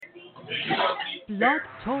Blog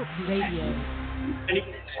Talk Radio.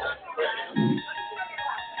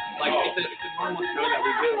 Like, it's a normal show that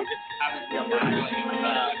we do. We just haven't been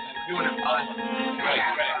doing it fun. Right.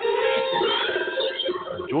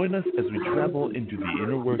 Join us as we travel into the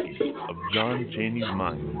inner workings of John Chaney's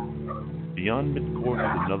mind. Beyond midcourt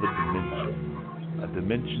is another dimension. A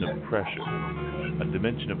dimension of pressure. A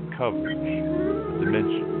dimension of coverage. A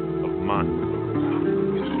dimension of mind.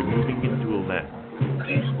 You're moving into a land. A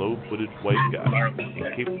slow-footed white guy,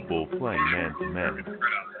 incapable of playing man-to-man,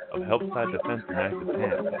 of help-side defense and active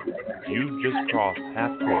hand. You've just crossed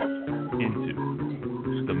half-court into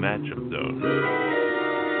the matchup zone.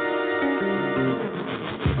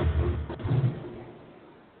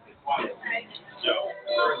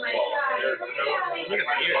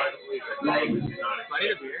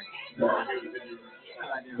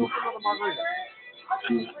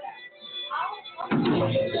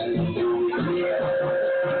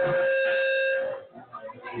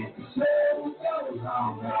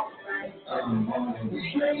 Marlton,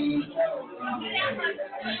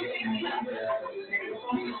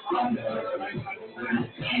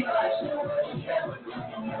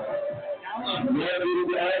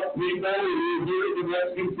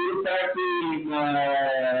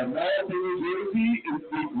 New Jersey. It's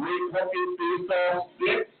the Great Pumpkin Faceoff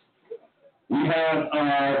 6. We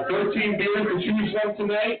have 13 beers to choose from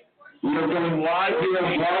tonight. We are going live here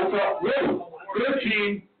on Blog Talk.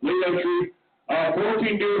 13 late entry.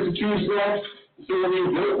 14 beers to choose from. So when you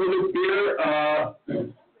vote for this beer,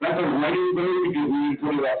 that's a writing vote because we didn't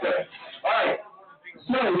put it up there. All right.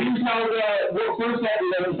 So here's how first off, we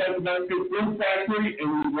have to thank the Mexican Fruit Factory, and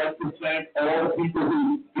we'd like to thank all the people who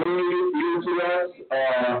donated beer to us.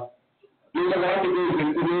 There's a lot that goes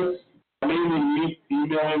into this. Mainly me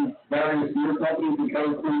emailing various beer companies and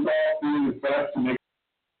Kevin Faceoff doing his best to make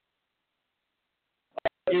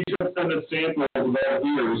each of them send us samples of all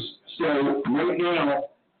beers. So right now,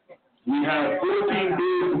 we have 14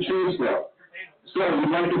 beers to choose from. So we'd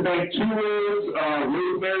like to thank Two Words,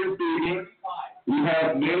 Rosemary's Baby. We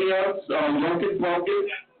have Maniacs, Youngkin Pumpkin.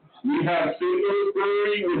 We have St. Louis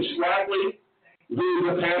Brewery with Schlackley, who is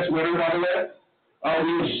a past winner, by the way. We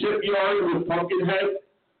have Shipyard with Pumpkinhead.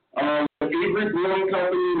 Avery Brewing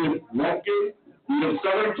Company with Lumpkin. We have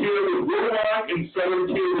Southern Tier with Woodlock and Southern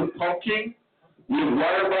Tier with Pumpkin. We have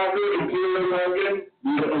Weyerbacher and Imperial Logan.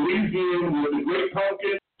 We have Elysian with the Great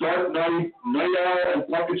Pumpkin, Dark Night, Night Owl, and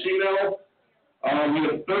Pumpkino. We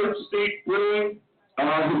have Third State Brewing,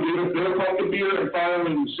 who gave us their pumpkin beer, and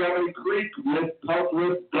following Shawnee Creek with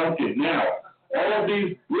Pumpkin Dunkin'. Now, all of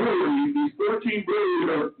these breweries, these 13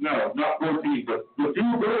 breweries, not 14, but the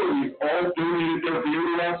few breweries all donated their beer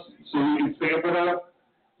to us so we can sample them.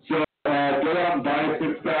 So go out and buy a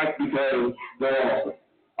six-pack because they're awesome.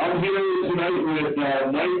 I'm here tonight with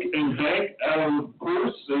Mike and Hank out of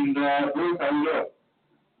course, and Bruce, how you doing?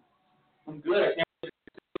 I'm good. I can't believe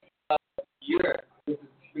it's a year this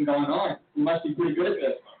has been going on. You must be pretty good at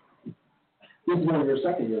this. This is one of your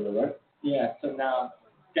second year, though, right? Yeah, so now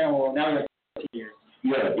we have 2 years.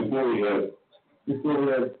 Yeah, before we had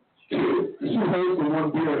two hosts and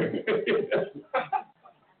one beer.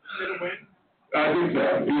 I think so.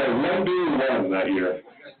 Yeah, one beer and one that year.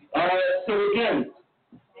 So again,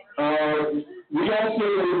 we also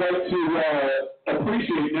would like to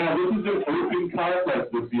appreciate, now this is an open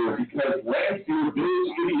contest this year because last year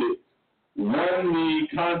Village Idiot won the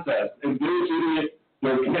contest, and Village Idiot,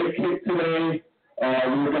 their cake kicked today,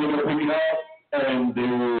 we were going to go pick it up, and they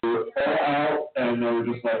were all out, and they were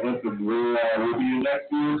just like, listen, we'll be in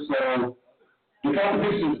next year, so the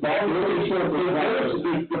competition is back. Really short.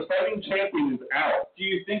 The fighting champion is out. Do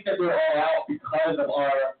you think that we're all out because of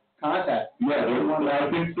our contest? Yeah, I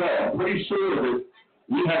think so. I'm pretty sure that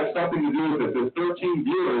we have something to do with it. The 13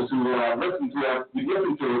 viewers who listen to it,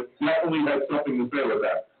 definitely had something to say with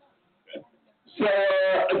that. So,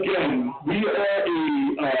 again, we are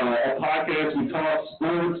a podcast. We talk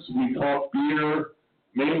sports, we talk beer,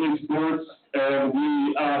 mainly sports, and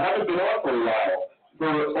we haven't been on for a while. For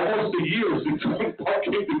almost a year since the Great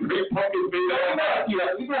Pumpkin made we have had a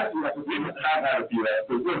few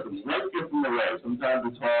episodes. Listen, let's get from the way. Sometimes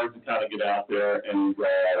it's hard to kind of get out there and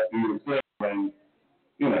do your thing when,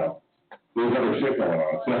 there's other shit going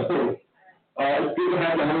on. So, it's good to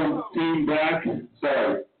have the whole team back.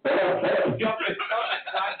 Sorry. Dump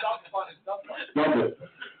it.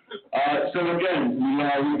 So again, we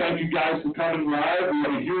thank you guys for coming live. We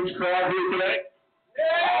have a huge crowd here today.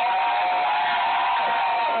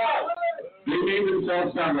 They made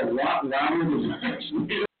themselves sound a lot louder than actually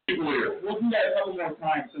people here. We'll do that a couple more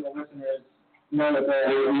times so the listeners know that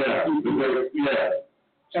yeah.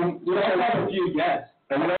 And we also have a few guests.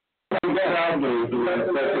 And we also have a sound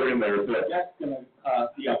that are in there. That's going to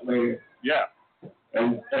be up later. Yeah.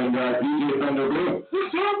 And DJ Thunder Boom.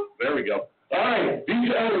 There we go. All right,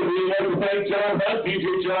 DJ, we want to thank John Hutt, DJ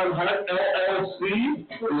John Hutt, LLC.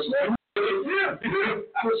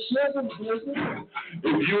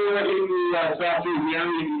 If you're in the South Jersey area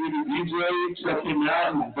and you need a DJ, check him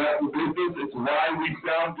out and back the business. It's why we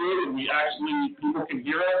sound good and people can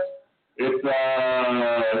hear us. It's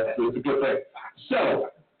a good thing. So,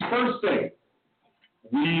 first thing,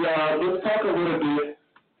 let's talk a little bit,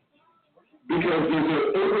 because there's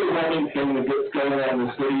an overwhelming thing that gets going on in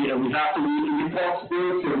the city, and we talk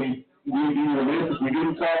sports, and we do the list. If we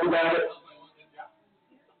didn't talk about it,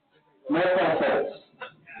 Marlton Colts.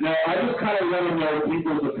 Now, I just kind of want to know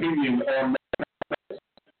people's opinion on Marlton,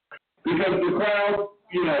 because the crowd,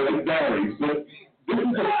 it varies, but this is a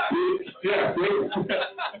big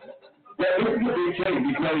thing,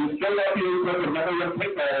 because Philadelphia is like another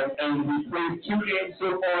pickle, and we played 2 games so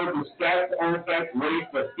far. The stats aren't that great,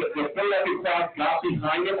 but the Philadelphia crowd got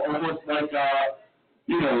behind him, almost like the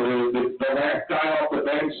last guy off the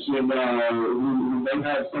bench, and who may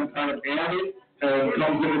have some kind of ailment, and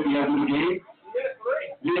comes in at the end of the game.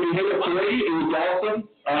 He hit a 3. It was awesome.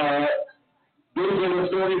 Those are the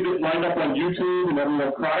stories that lined up on YouTube, and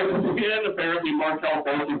everyone cried at the end. Apparently, Markel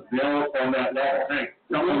Bolt is there on that level. Hey,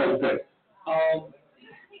 tell me what you think.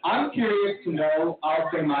 I'm curious to know, I'll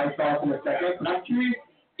say my thoughts in a second, but I'm curious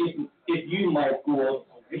if you, Mike Gould,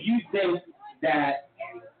 if you think that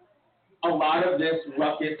a lot of this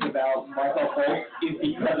ruckus about Markel Bolt is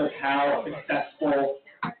because of how successful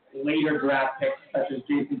later draft picks such as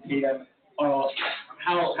Jason Tatum,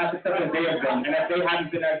 how successful they have been, and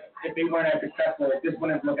if they weren't as successful, this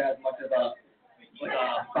wouldn't look as much of a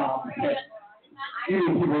bomb hit. Do you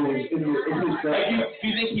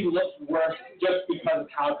think he looks worse just because of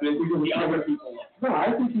how good the other people look? No,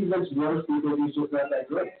 I think he looks worse because he's just not that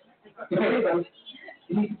great.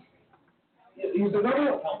 He's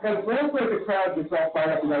another, like, last night the crowd gets all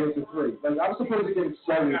fired up and I hit the 3. Like, I'm supposed to get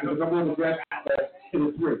excited because I'm on the draft that hit a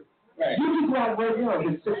 3. Right. You can go out right now and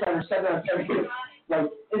hit 6 out of 7 out of 10 hits. Like,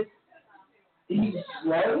 he's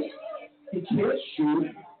slow, he can't shoot.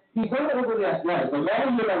 He's not overly athletic. Like,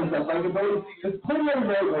 all he did on his athletic ability, there's plenty of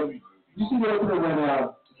night when you see the opener when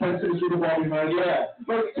Penn State shoot the ball behind. Yeah.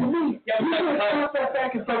 But to me, he's going to pop that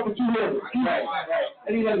back and start for 2 minutes. Right.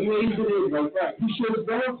 And he lays it in. Like, he shows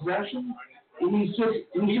no aggression, and he's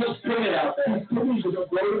just putting it out there. He's just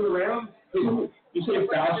floating around. You see a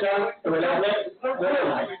foul shot or whatever?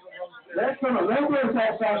 Last time a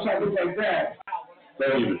foul shot looks like that.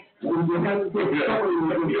 Baby. We had to take story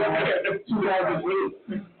in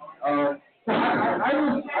 2008. I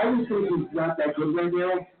just think he's not that good right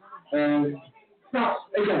now. And now,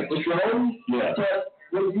 again, it's your own. Yeah.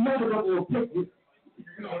 But when you have a couple of picks,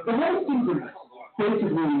 the whole season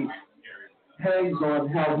basically hangs on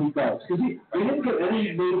how he does. Because he didn't get any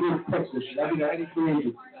major picks this year. I mean, any free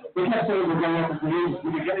agents. They kept saying we're going after free agents. We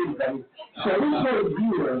didn't get anybody. So this whole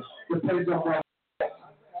year depends on how.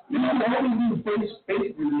 All these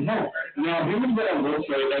basically we have. Now, here's what I will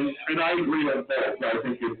say, and I agree on that. I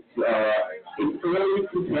think it's early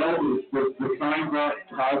to tell if the signs aren't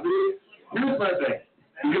positive. Here's my thing,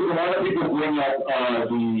 because a lot of people bring up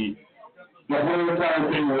the whole entire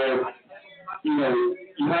thing where,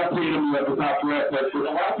 you have Tatum at the top draft, but a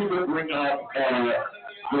lot of people bring up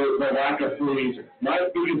the lack of free agents. My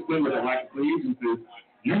biggest thing with the lack of free agents is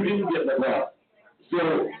you didn't get LeBron.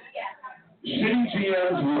 So, shitty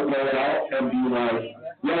GMs will go out and be like,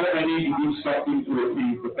 well, I need to do something to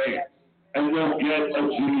appease the fans. And they'll get a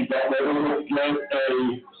Jimmy Butler, or they'll get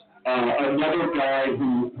another guy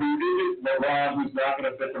who isn't LeBron, who's not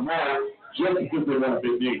going to fit the mold, just because they want a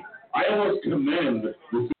big name. I almost commend the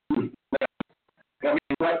Sixers. I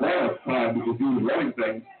mean, right now it's time because he was running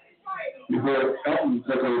things before Elton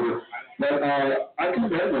took over. But I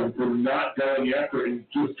commend them for not going after and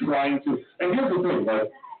just trying to. And here's the thing, like,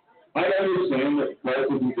 I understand that players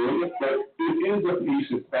will be doing it, but it is a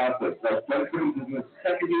patient process. Like, Brentford is in the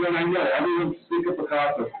second year, and I know everyone's sick of the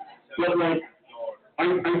process. But, like, I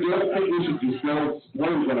don't think we should just go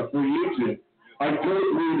explode on a free agent. I do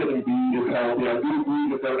agree that Embiid is healthy. I do agree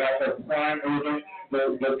that they're at their prime, or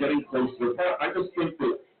they're getting close to their prime. I just think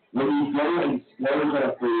that when you go and explode on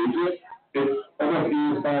a free agent, it's almost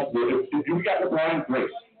irresponsible. If you got the prime, great.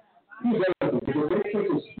 If they take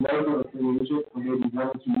a slow on a free agent for maybe 1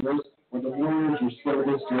 or 2 years, when the Warriors are still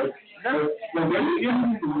this good, but when you get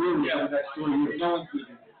into the Warriors in the next 3 years, no one's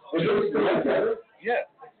keeping it. If they're still like that, yeah.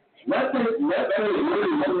 Let the Warriors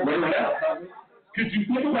run it out. Because you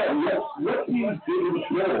think about what teams did with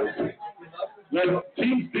the Bulls. Like,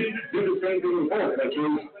 teams didn't do the same thing with the Bulls. Like,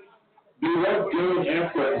 they love going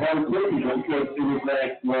after hardcore people because it was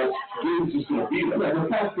like, well, dude's just going to beat them. Yeah, the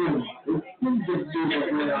fact is, it's pretty big deal.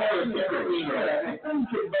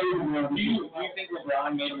 Do you think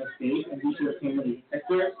LeBron made a mistake and he should have came to the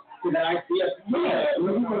Sixers? Because I see it. Yeah, he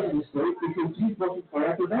made a mistake because he's looking for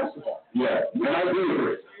after basketball. Yeah, and I do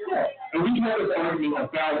agree. Yeah. And we've had this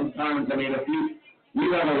argument 1,000 times. I mean, we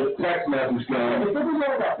have a text message going. If it was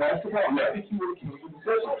all about basketball, I think he would have came to the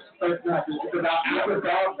Sixers. But it's not. It's about after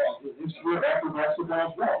basketball. It's for after basketball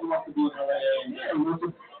as well. He wants to be in LA. Yeah,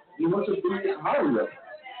 he wants to be in Hollywood.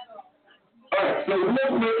 All right, so real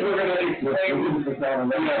quick, we're going to explain this.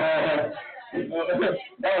 Pete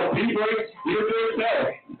breaks, you're doing that.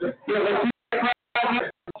 Yeah, let's see.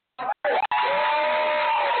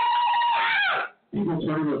 People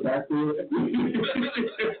turning it back to it.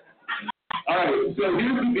 All right, so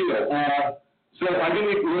here's the deal. So I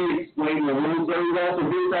didn't really explain the rules very well, so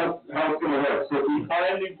here's how it's going to work. So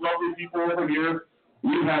behind these lovely people over here,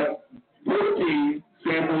 we have 14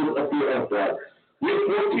 samples of beer. We have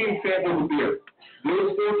 14 samples of beer.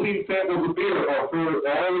 Those 14 samples of beer are for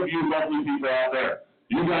all of you lovely people out there.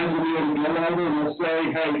 You guys will be able to go over and we'll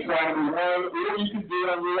say, hey, try number one, or you can do it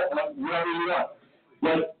on whatever you want.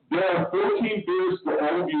 But there are 14 beers for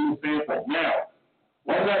all of you to sample. Now,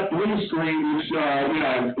 on that blue screen, which,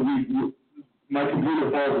 my computer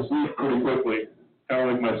falls asleep pretty quickly, kind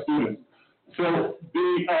of like my students. So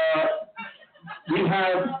we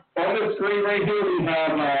have, on the screen right here, we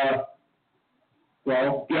have,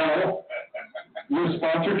 Dell. We're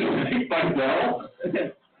sponsored by Dell.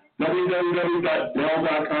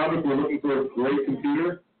 www.dell.com if you're looking for a great computer.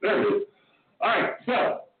 There it is. All right, so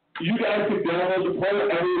you guys can download the player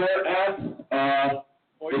everywhere at.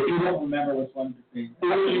 Or if you don't remember which one to see. We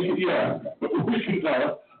can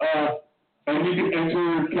tell. And you can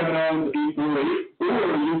enter Kevin Owens 848, or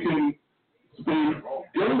you can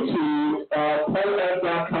go to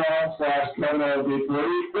playfest.com/Kevin Owens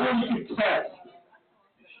 848, or you can text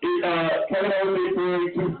Kevin Owens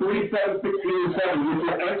 848 to 37607, which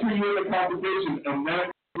will enter you in the competition, and that's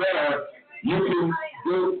where you can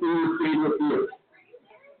go through your favorite beer.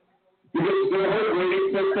 Because the whole rating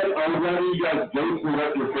system, I would rather you guys vote for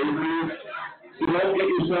what your favorite is. So don't get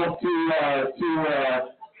yourself too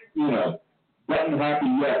button happy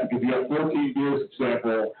yet, because you have 14 beers to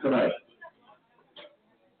sample tonight.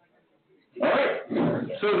 All right.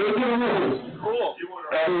 So those are the rules. Cool.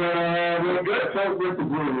 We're good. Don't rip the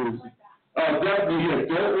brews. Definitely, yes.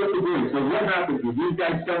 Don't rip the brews. So what happens is these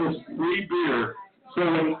guys sell us free beer. So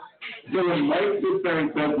when Mike sits there and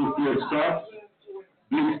says this beer sucks,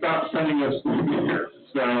 they stop sending us free beer.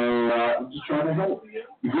 So I'm just trying to help.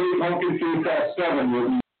 The Great Pumpkin Faceoff 7 will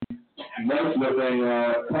be nice with a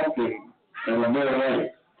pumpkin and a Miller Lite.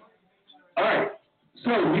 All right. So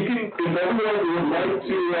we can, if everyone would like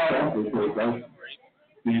to,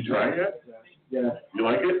 did you try it yet? Yeah. You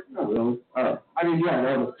like it? Not really. I mean, yeah, I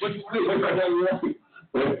love it.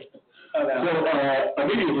 So,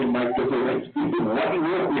 immediately Mike goes away. What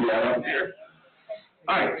real food out up here?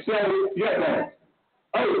 All right, so, yeah, man.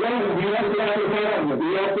 Oh, we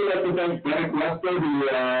also like to thank Ben Questo, who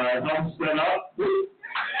helped set up.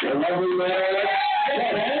 The lovely man.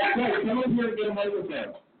 Hey, come in here and get a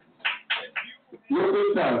microphone. Real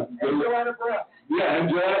good time. Yeah, and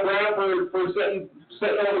Joanna Brown for setting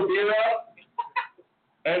all the beer up.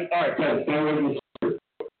 And, all right, Ben, stand with me.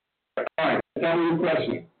 All right, tell me your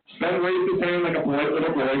question. Ben raised his hand like a polite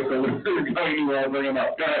little boy, so we're going to bring him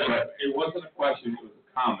up. Go ahead, Ben. It wasn't a question, it was a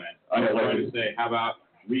comment. I was going to say, how about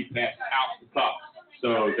we pass out the cup so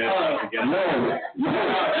that we can get Whoa.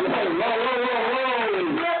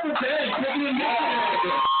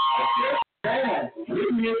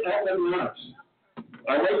 Taking it up a notch. I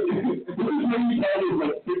like this. This is when you have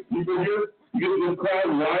like 6 people here. You get the crowd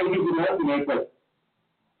rises and up, and it's like,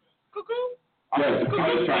 Cuckoo. yes,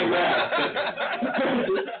 it's like that.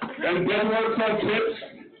 And Ben works on tips.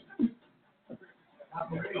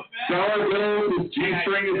 Dollar bills, his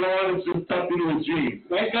G-string is on, it's just tucked into his jeans.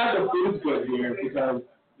 Thank God the food's good here because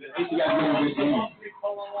you got really good games.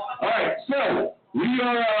 All right, so we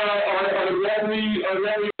are our lovely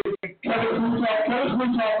Kevin Kutoff. Kevin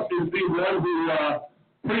Kutoff is the one who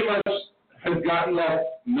pretty much has gotten like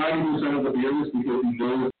 90% of the beers because he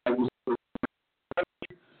knows that was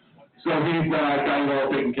so he's got it all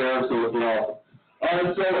taken care of, so it's all.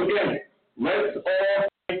 So again, let's all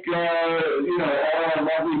thank all our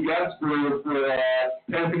lovely guests for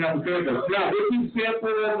passing out the papers. Now this is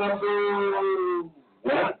sample number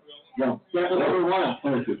what? No, sample number 1.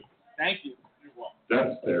 Thank you.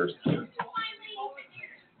 That's theirs. All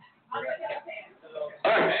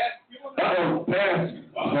right. Pass.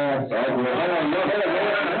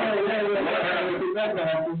 That's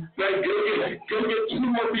awesome. Go get two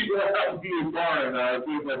more people out in the bar and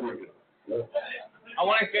see if I drink it. I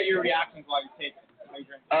want to get your reactions while you take it. While you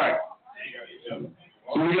drink it. All right. So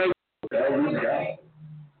we got. Is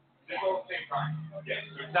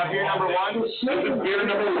that beer number one? This is beer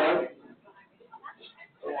number one.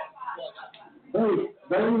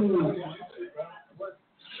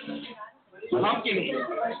 Pumpkin.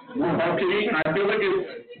 Pumpkin. I feel like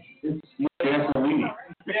it's gasoline.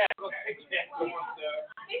 Yeah.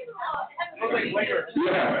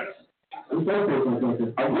 Yeah.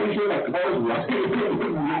 I'm pretty sure that car's right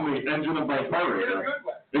in the engine of my car right now.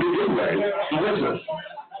 In a good way. Delicious.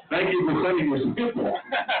 Thank you for sending your sample.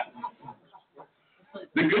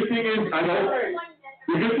 The good thing is I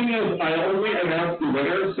only announced the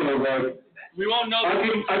winner, so like we won't know.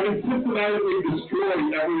 I can systematically destroy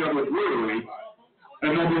every other brewery,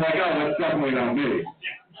 and they'll be like, oh, that's definitely not me.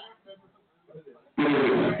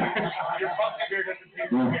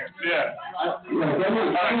 Yeah.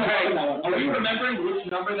 Are you remembering which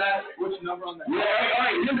number on that? Yeah, all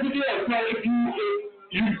right, here's the deal. So if you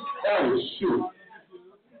oh shoot.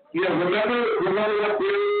 Yeah, remember what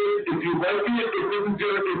beer is. If you like it, if this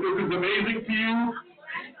is amazing to you,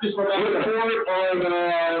 just look for it on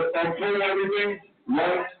Twitter and everything.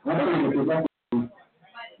 Mike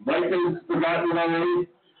has forgotten it already.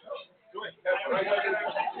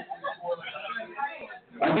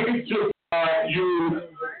 I think it's just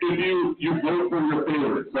if you vote for your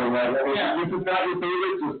favorite. So if it's not your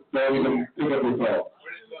favorite, just don't even pick up your phone.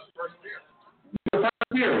 The first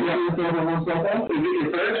beer, yeah, your favorite one so far? Is it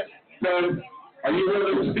your first? Then are you one of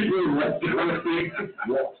those people who like the first thing?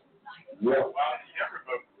 Yeah.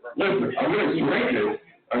 Listen, I'm gonna drink it.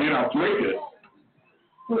 I'll drink it.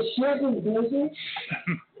 For sure, busy.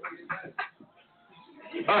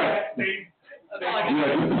 All right.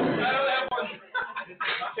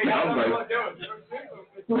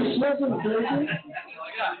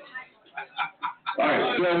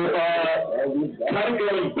 Alright, so kind of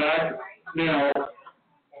going back now,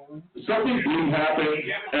 something big happened,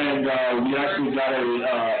 and we actually got a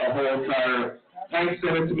whole entire Hank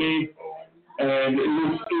sent it to me, and it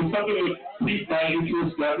was something that piqued my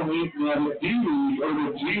interest definitely. The D-League, or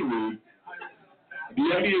the G-League, the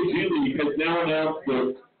NBA G-League has now announced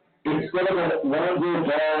that instead of a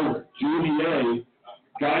 $100 GBA,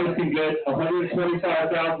 guys can get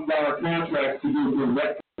 $125,000 contracts to go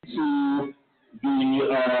directly to the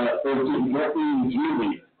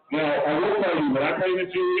G-League. Now, I will tell you, when I played in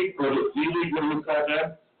the G-League, or the D-League, what it was called then,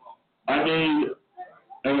 I made,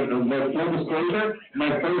 and full disclosure, my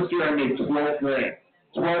first year I made $12,000.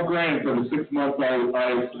 $12,000 for the 6 months I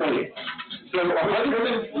played. So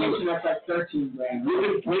with inflation, that's like $13,000. With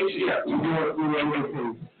inflation, yeah, we were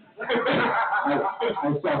overpaid. I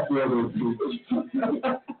saw further.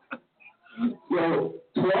 So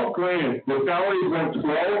 $12,000. The salaries went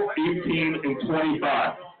 12, 18, and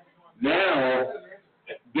 25. Now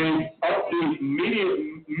they up the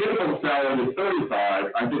minimum salary to 35.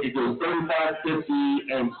 I think it goes 35, 50,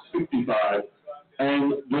 and 65.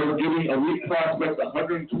 And they're giving elite prospects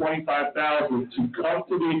 $125,000 to come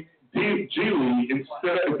to the G League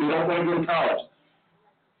instead of if they don't want to go to college.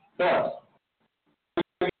 But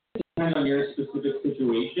depends on your specific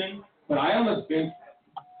situation, but I almost think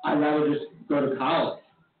I'd rather just go to college.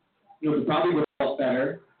 It probably would help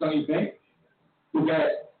better, don't you think? We'll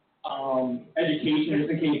get education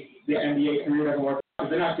just in case the NBA career doesn't work out.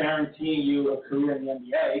 They're not guaranteeing you a career in the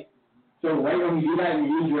NBA. So right when you do that,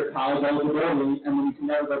 you lose your college eligibility, and then you can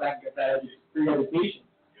never go back and get that free education.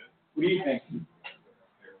 What do you think?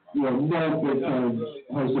 No big time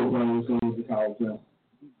high school players going to college now.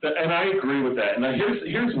 And I agree with that. And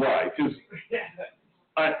here's why. Because,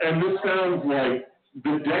 and this sounds like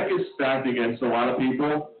the deck is stacked against a lot of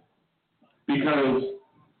people because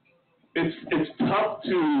it's tough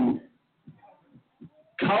to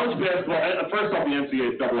college basketball. First off, the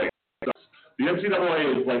NCAA. The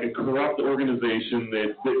NCAA is like a corrupt organization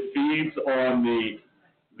that feeds on the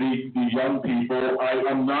young people.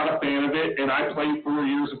 I'm not a fan of it, and I played 4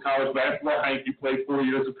 years of college basketball. Hank, you played 4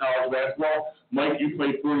 years of college basketball. Mike, you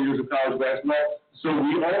played 4 years of college basketball. So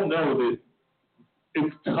we all know that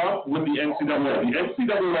it's tough with the NCAA. The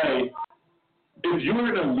NCAA, if you're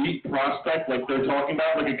an elite prospect like they're talking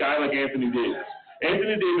about, like a guy like Anthony Davis.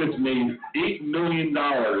 Anthony Davis made $8 million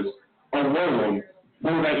alone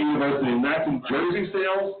for that university, and that's in jersey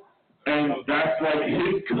sales, and that's like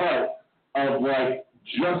his cut of like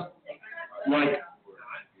just like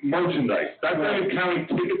merchandise. That's not even counting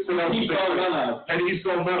ticket sales. And he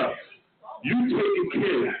sold none of. You take a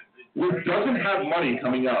kid who doesn't have money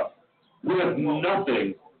coming up, who has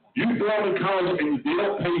nothing, you throw him in college and they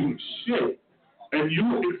don't pay him shit, and and you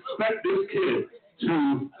expect this kid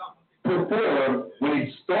to perform when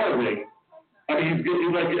he's starving. I mean, he's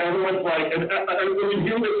getting, like, everyone's like, and when you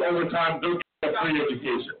hear this all the time, don't get a free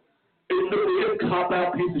education. It's the biggest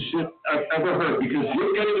cop-out piece of shit I've ever heard, because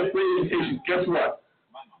you're getting a free education, guess what?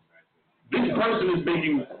 This person is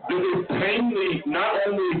paying not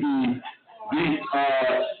only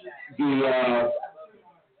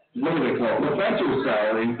what do they call it, professor's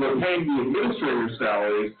salaries, they're paying the administrator's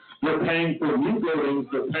salaries, they're paying for new buildings,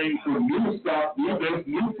 they're paying for new stuff, new this,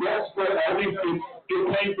 new books for all these kids. They're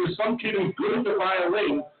paying for some kid who's good at the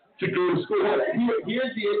violin to go to school.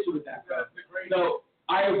 Here's the issue with that, though. So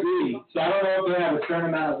I agree. So I don't know if they have a certain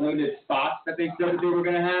amount of limited spots that they said that they were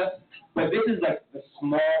going to have, but this is like the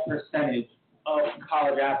small percentage of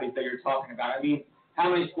college athletes that you're talking about. I mean,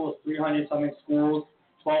 how many schools? 300-something schools,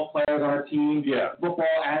 12 players on our team,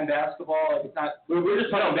 football and basketball. Like, it's not. We're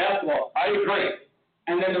just talking basketball. I agree.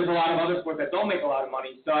 And then there's a lot of other sports that don't make a lot of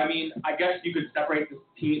money. So I mean, I guess you could separate the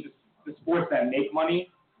sports that make money.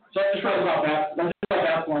 So let's just talk about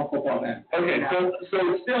basketball and football then. Okay, so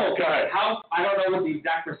still, I don't know what the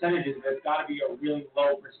exact percentage is, but it's got to be a really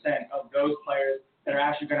low percent of those players that are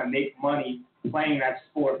actually going to make money playing that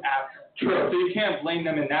sport after. True. So you can't blame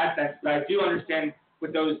them in that sense, but I do understand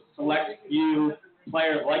with those select few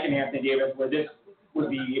players like an Anthony Davis where this would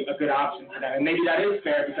be a good option for them. And maybe that is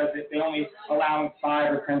fair because if they only allow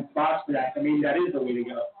 5 or 10 spots for that, then maybe that is the way to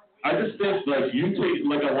go. I just think, like, you take,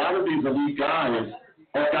 like, a lot of these elite guys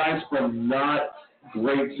are guys from not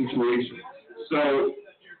great situations. So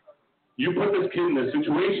you put this kid in this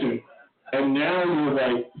situation, and now you're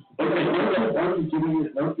like, okay, aren't you giving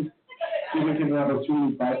him an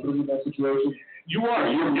opportunity by putting him in that situation? You are.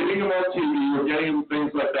 You're getting him on TV, you're getting him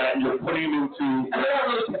things like that, and you're putting him into... They don't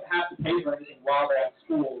really have to pay for anything while they're at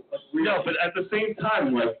school. No, but at the same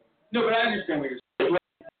time, like... No, but I understand what you're saying.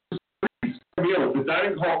 The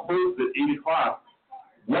dining hall closed at 8 o'clock.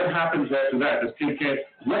 What happens after that? This kid can't...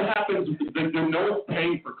 What happens? There's no one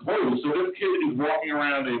paying for clothes, so this kid is walking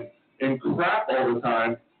around in crap all the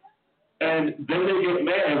time, and then they get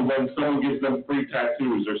mad when someone gives them free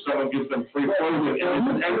tattoos or someone gives them free clothing, and it's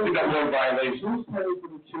an NCAA violation. Who's paying for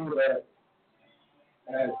the kid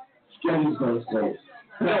that skins those clothes?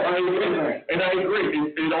 No, I agree, and I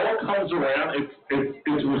agree. It all comes around. It's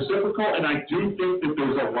reciprocal, and I do think that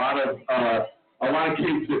there's a lot of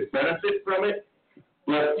kids that benefit from it.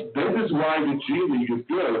 But this is why the G League is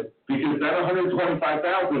good, because that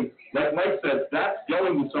 $125,000, like Mike said, that's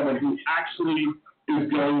going to someone who actually is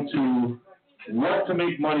going to want to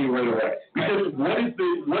make money right away. Because what are they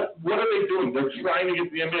doing? They're trying to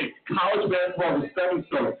get the NBA. College basketball is a stepping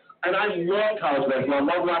stone. And I love college basketball. I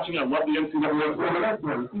love watching it. I love the NCAA tournament.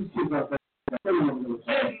 Here's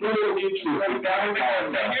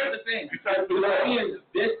the thing.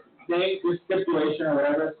 This stipulation or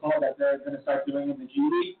whatever it's called that they're going to start doing in the G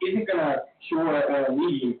League isn't going to cure or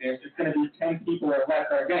alleviate this. It's going to be 10 people or less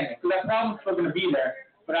are getting it. So that problem's still going to be there.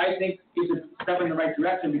 But I think it's a step in the right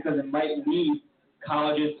direction because it might lead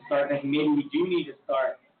colleges to start thinking maybe we do need to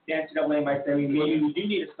start. The NCAA might say maybe we do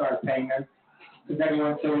need to start paying them because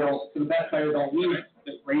everyone so the best players don't leave.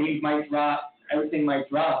 The ratings might drop, everything might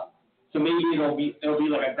drop. So maybe it'll be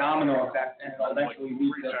like a domino effect, and it'll eventually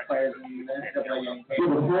lead to players in the NCAA getting paid. I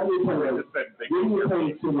don't know how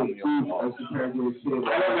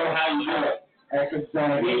you do it.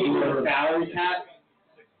 Maybe with a salary cap.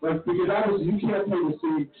 But because obviously you can't pay the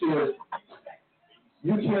same kid.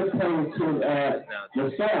 You can't pay the kid at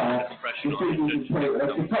LaSalle the same you can pay at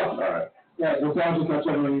Kentucky. Yeah, LaSalle just not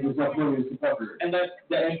jumping in the money as Kentucky. And let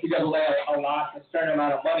the NCAA allot a certain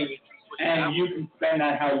amount of money. And you can spend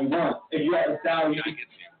that how you want. If you have a salary, you can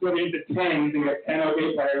put it into 10 and get 10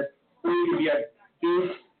 okay players, or you can be at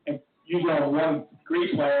Duke and usually have one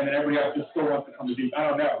great player, and then everybody else just still wants to come to Duke.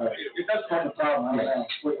 I don't know. It does cause a problem. I don't know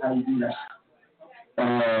how you do that.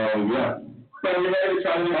 Yeah. So you're ready to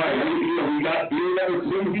try to do it? We got beer number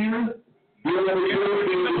 2 here. Beer number 2 is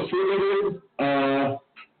being distributed.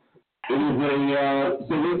 It is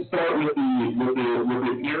so let's start with the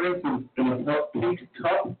appearance in a pink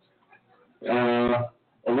cup. A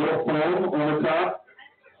little foam on the top.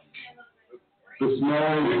 The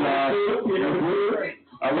smell is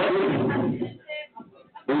I love it.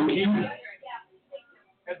 Oaky.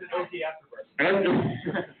 That's an OT afterwards.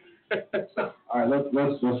 All right, let's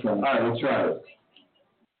try. All right, let's try it.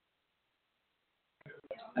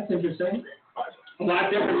 That's interesting. A lot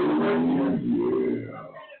different.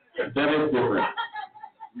 Yeah. That is different.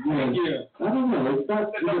 Thank you. I don't know. Is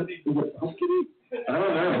it pumpkin? I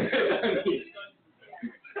don't know.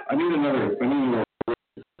 I need another.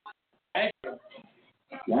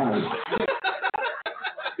 Wow.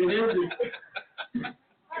 It is.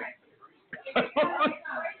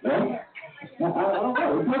 don't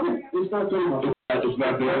know. It's not doing much. It's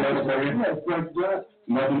not doing much for you? Yeah, it's like that.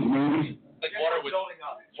 Nothing's moving? Like water was.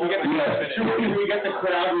 Should we get the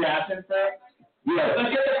crowd reaction first? Yeah. Let's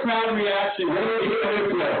get the crowd reaction. What do we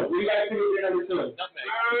do? We got to do number 2. Nutmeg.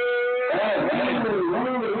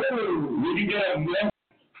 We can get a mess.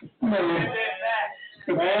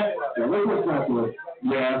 Let's not do it.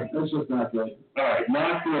 Yeah. Let's just not do it. All right,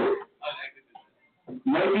 not good.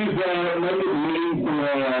 Mikey's waiting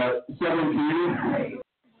for 17.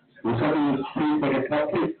 Or something that tastes like a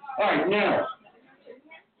cupcake. All right, now.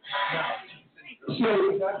 So,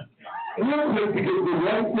 real quick, because the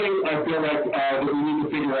one thing I feel like that we need to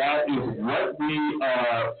figure out is what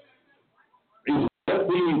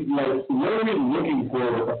are we looking for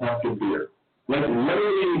with a pumpkin beer? Like, what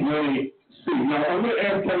are we really see? Now, I'm going to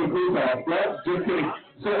ask Kevin Faceoff, but just kidding.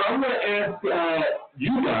 So I'm going to ask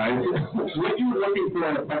you guys, what are you looking for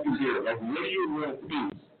in a pumpkin beer? Like, what do you want to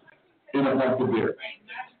taste in a pumpkin beer?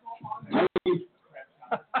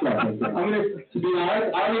 To be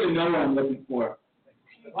honest, I don't even know what I'm looking for.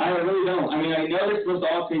 I really don't. I mean, I know they're supposed to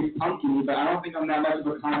all taste pumpkin, but I don't think I'm that much of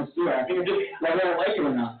a connoisseur. I think it's just whether I like it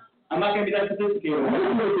or not. I'm not going to be that sophisticated. What do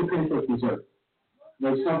you think it tastes like dessert?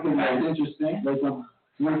 Like something that's interesting, like a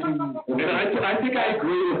drinking. And I think I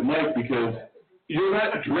agree with Mike because you're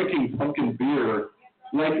not drinking pumpkin beer.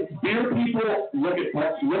 Like, beer people look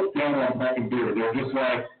down on pumpkin beer. They're just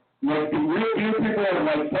like the real beer people are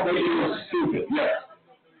like, pumpkin beer is stupid. Yeah.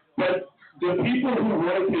 But the people who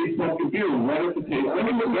want to taste pumpkin beer want it to taste,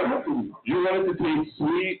 you want it to taste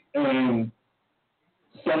sweet and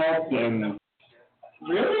soft and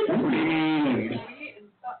Really? creamy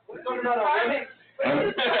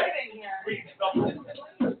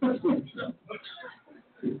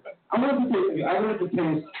I want to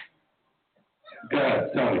taste. Go ahead,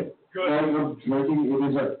 tell me. I'm drinking a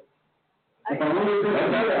dessert. If I want to drink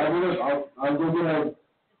dessert, I'll go get a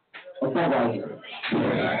Budweiser.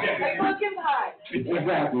 Like pumpkin pie.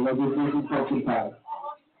 Exactly, like we're drinking pumpkin pie.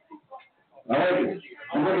 I like it.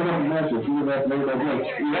 I'm going to have a message. She would have made that joke. Oh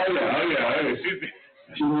yeah.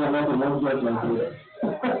 She would have nothing one joke like this.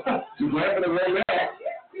 She's laughing at right now.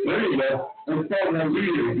 There you go. It felt like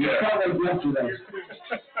yesterday.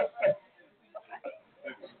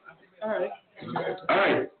 All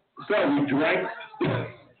right. So we drank.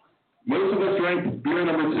 Most of us drank beer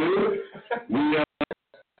number 2. We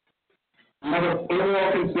have an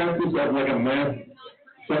overall consensus of like a mess.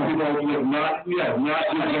 Some people like not. It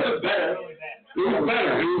was better. It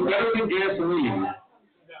was better than gasoline,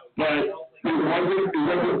 but it wasn't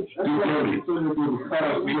too dirty.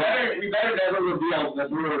 We better never reveal the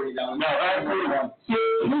brewery though. No, absolutely. So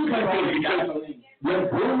here's my thing, because when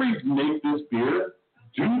breweries make this beer,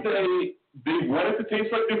 do they want it to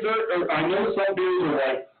taste like dessert? Or I know some beers are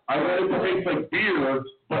like, I want it to taste like beer,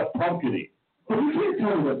 but pumpkin-y. But you can't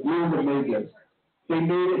tell me that brewer that made this. They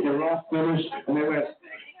made it, they were all finished, and they went,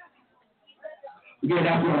 yeah,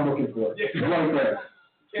 that's what I'm looking for. Right there.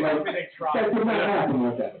 That did not happen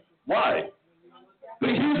like that. Why? But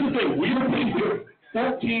here's the thing, we were tasting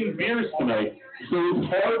 14 beers tonight, so it's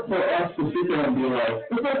hard for us to sit there and be like,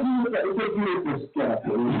 It's like you were stuff.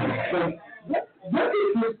 What did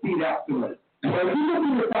this beat out tonight? Well, if you look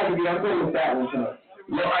at the side of me, I'm going with that one tonight.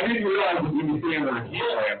 well, I didn't realize that we were standing on a heat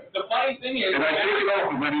lamp, The funny thing is, and I take it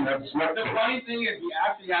off and I didn't have sweat. the funny thing is, we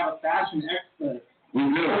actually have a fashion expert. We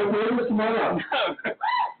do. Where's tomorrow?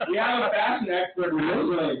 We have a fashion expert.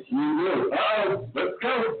 Really. We do. Let's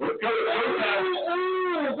go. Let's go.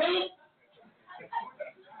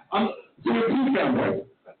 So the tea sound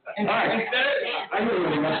Instead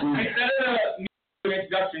of the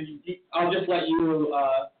introduction, I'll just let you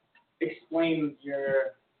explain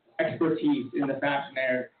your expertise in the fashion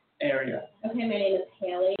area. Okay, my name is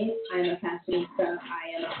Haley. I'm a fashionista.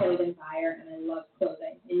 I am a clothing buyer, and I love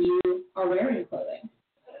clothing. And you are wearing clothing.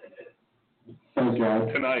 Thanks,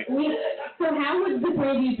 guys. Tonight. So how would the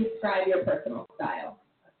three of you describe your personal style?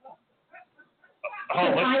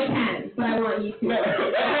 I can, but I want you to.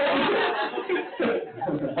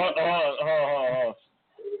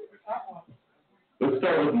 Let's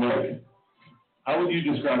start with Mike. How would you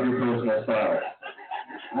describe your personal style?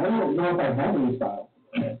 I don't know if I have any style.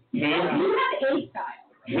 You have a style.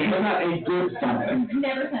 I'm not a good style.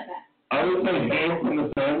 Never said that. I would say Ham from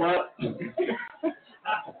the Sandlot.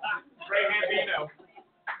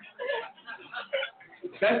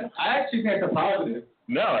 I actually think it's a positive.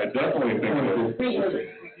 No, I definitely think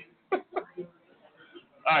so.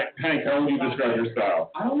 All right, Hank, how would you describe your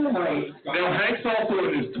style? I don't know how to describe Now, Hank's also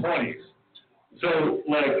in his 20s. So,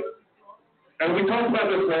 and we talked about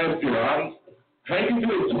this last year. Hank is in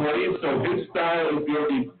his 20s, so his style is going to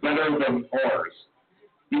be better than ours.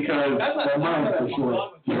 Because mine for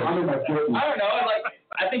sure. I'm in my 50s. I don't know.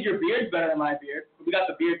 I think your beard's better than my beard. We got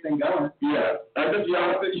the beard thing going. yeah, I just You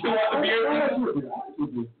want the beard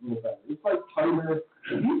thing? It's like tighter.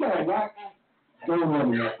 You got a wax going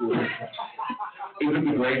on in that beard. is it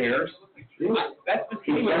the gray hairs? That's the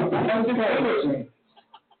thing.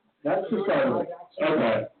 That's the start of it.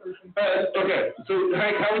 Okay. Okay. So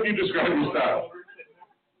Hank, how would you describe your style?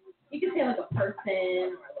 You could say like a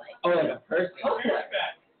person or like. Oh, like a person.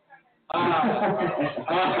 I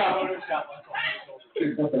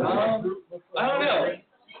don't know.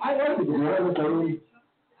 I like it.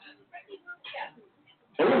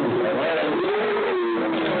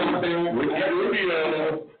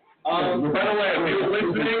 By the way, if you're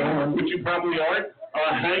listening, which you probably aren't,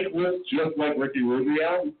 Hank looks just like Ricky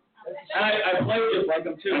Rubio. And I play just like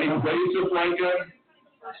him too. And he plays just like him.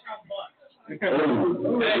 I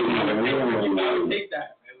would take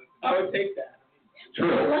that. I would take that. I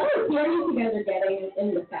love how serious you guys are getting in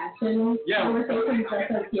the fashion conversation. Just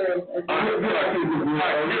so serious as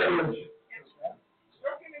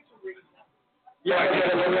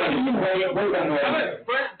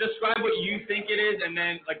First, describe what you think it is, and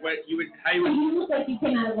then like what you would, how you would. You look like you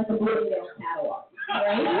came out of like a Bloomingdale's catalog,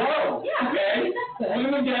 right? Whoa. Yeah. Okay. That's good.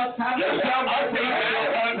 Bloomingdale's catalog. I'll take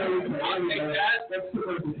that.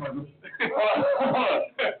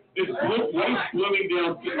 It's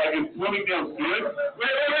Bloomingdale's, like it's Bloomingdale's good.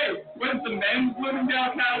 Wait. When's the men's Bloomingdale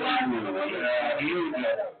catalog? Yeah, here we go.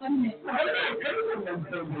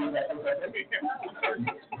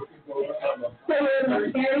 So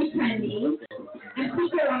you're very trendy, and people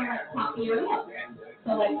want to like copy your look.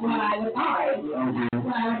 So like what I would buy, that's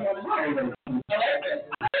what I would want to buy. I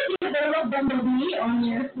see a little bumblebee on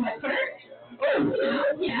your sweatshirt.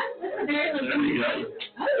 Yeah, that's a very like. There you go.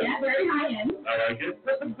 Oh yeah, very high end. I like it.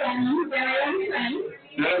 With the denim, very on trend.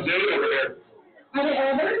 That's it over there. Are they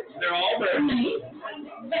older? They're all Nice.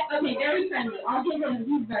 Okay, very trendy. I'll give him.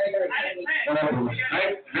 He's very trendy.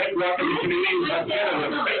 Hank rocking the Canadian Canada.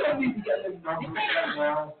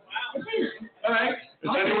 all right. Is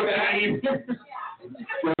anyone hanging?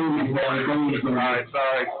 All right,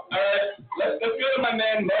 sorry. Let's go to my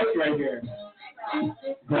man Most right here. But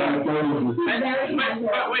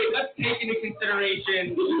wait, let's take into consideration.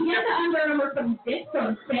 Did you get the Under Armour from Dick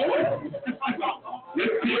from sale? This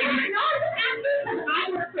No, I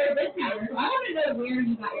work for a discounter, so I want to know where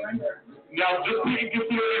you got your Under Armour. now, just take into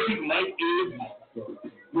consideration, Mike is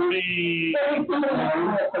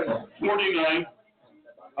 49.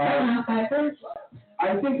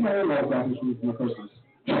 I think my in-laws got this from for Christmas.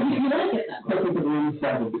 You like it though. Christmas of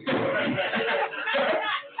 87.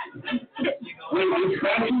 Wait, is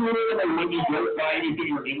fashion related like when you don't buy anything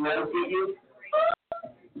your in-laws get you?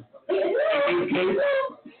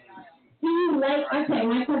 Do you like, okay,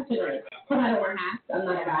 my question is, because I don't wear hats, I'm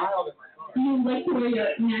not a guy. Do you like to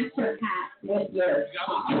match your hat with your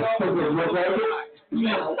top?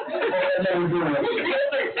 No.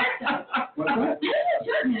 What's that?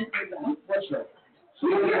 Shirt matches though. What shirt? Yeah.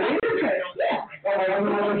 Oh, I don't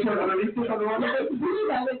know what shirt underneath this on the one. Though it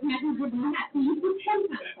matches with your hat, so you put some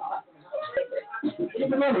kind of thought.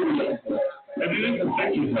 It's another thing. And it is a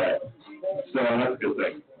sexy hat. So that's a good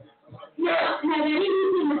thing. Now, have any of you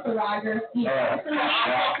seen Mr. Rogers?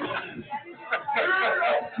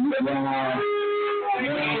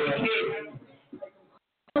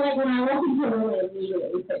 Like when I walk into a room, I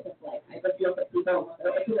immediately pick up like I just look at people.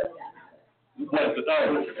 It's really that habit. What? Oh, But it's like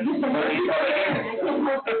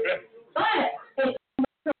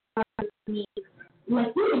you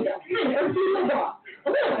go, kind of, or you go off a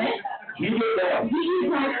little bit. You get that? Do you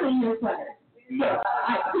try to clean your sweater? No.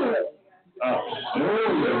 Clearly. Oh.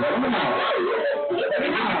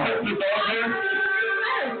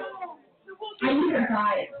 I use a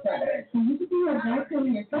dye sweater. So you could do a dye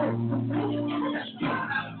cleaning your sweater.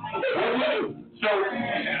 So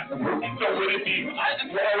would it be,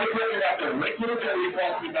 are we talking about the liquid or are we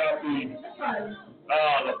talking about the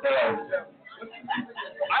bars?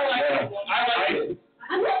 I like it. I like it.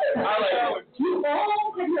 You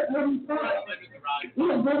all have your own style. You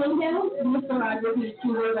know, Bloomingdale, Mr. Rogers, his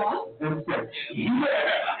 2 words off.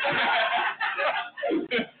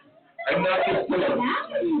 I'm not just kidding.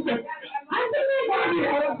 I think I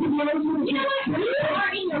got you know what? You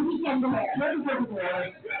are in your weekend wear.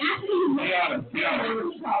 Actually, Be honest.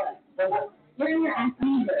 you're in your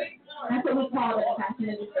athleisure. That's what we call it in the fashion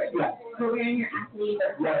industry. Yeah. We're wearing your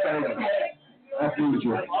athleisure. Yes, I am. That's the And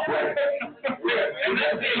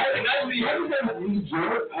that's the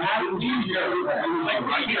Like, I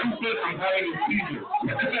get sick from having a seizure.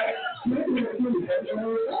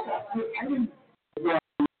 I didn't.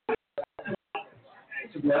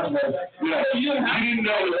 Yeah. You didn't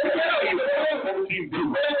know that 14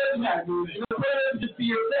 people. Just be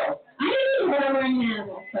yourself. I didn't know what an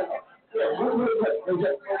animal, so. What's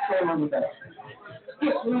going on with that?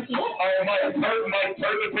 All right, Mike,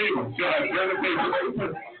 turn the table. Go ahead, turn the table.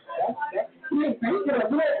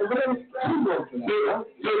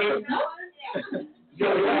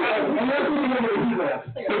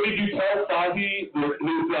 So did you tell Fozzie that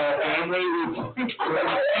his family was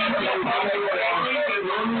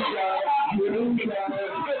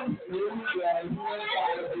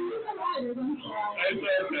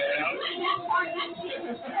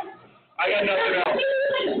I got nothing else.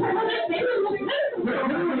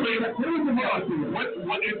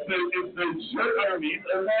 What is the shirt underneath?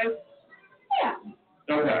 Okay.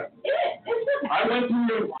 Yeah. Okay. I went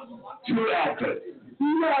through 2 outfits.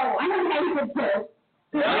 No, I don't have to put.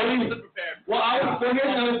 Well, here's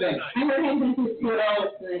another thing. I don't have to put.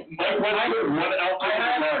 Mike went through 1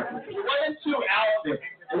 outfit.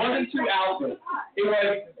 It wasn't 2 outfits. It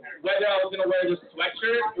was whether I was going to wear this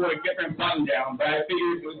sweatshirt or a different button down, but I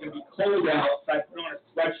figured it was going to be cold out, so I put on a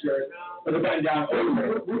sweatshirt with a button down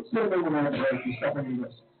over it. What's the name of that stuff on your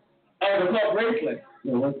wrist? Oh, it's called bracelet.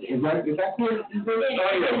 Is that good?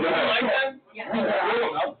 Like that? Yeah.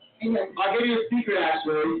 I'll give you a secret,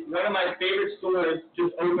 actually. One of my favorite stores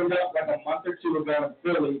just opened up like a month or 2 ago in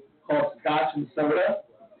Philly called Scotch and Soda.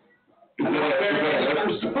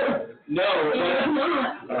 No,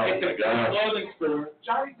 it's a clothing store.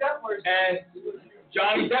 Johnny Depp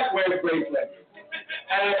wears bracelet.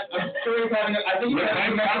 And I'm sure he's having I think he's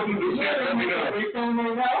having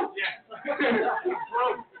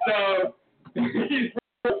So he's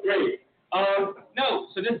great. No,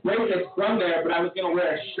 so this bracelet's from there, but I was gonna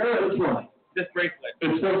wear a shirt. Which one? This bracelet.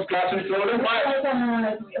 It's from Scotch and Soda? But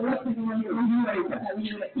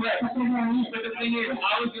the thing is,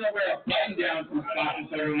 I was going to wear a button down from Scotch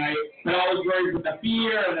and Soda tonight, but I was worried with the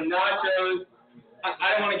beer and the nachos.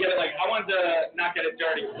 I don't want to get it I wanted to not get it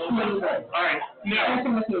dirty. All right. Now,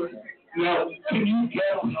 can you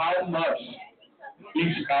tell how much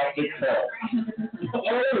each outfit costs?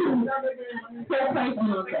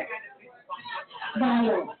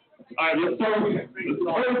 All right, let's start with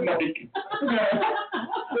Mike.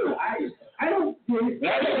 I don't think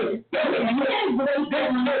That is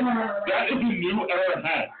a new era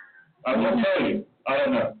hat. I will tell you. I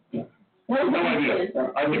don't know. No idea.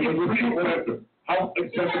 I think it's pretty expensive. How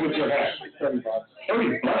expensive is your hat? $30.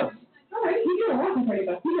 $30. All right, you get a lot for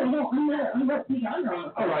 $30. You don't know. I'm not speaking on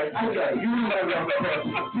wrong. All right, I got it. You know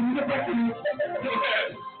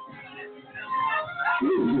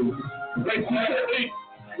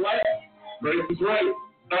Right. Right is right.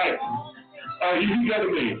 All right. You can go to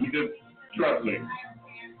me. You just trust me.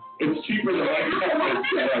 It's cheaper than I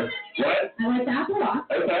What? I like that a lot.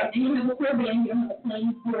 Okay. And you have a full band. You don't have a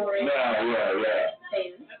plain story. Yeah.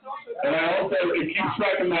 And I also, it keeps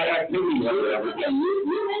track of my activities. Okay,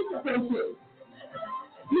 you mentioned those too.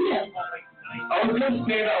 You did. I was going to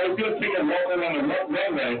take a walk around the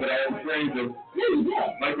runway, but I was afraid that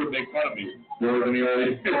Mike would make fun of me more than he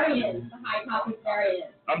already did. Variant, the high topic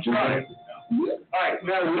variant. I'm trying. All right,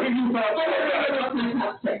 now what do you talk about?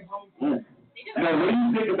 Now, what do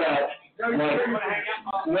you think about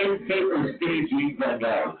slim fit or skinny jeans on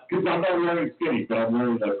guys? Because I'm not wearing skinny, but I'm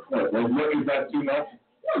wearing the clip. What is that too much?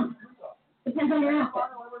 No. Depends on your outfit.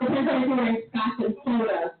 Depends on if you're wearing Scotch and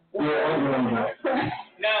Soda.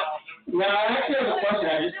 Now, I actually have a question.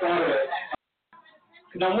 I just thought of it.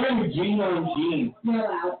 Because I'm wearing jeans on jeans. You're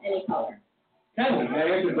allowed any color. Can we? I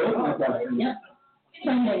answered both of my questions. Yep.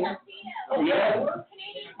 Trending. Oh, yeah.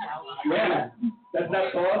 Yeah. That's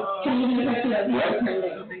not false? Trending is trending.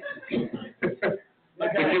 The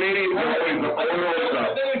Canadian always The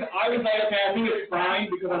thing is, I was like, okay, I think it's fine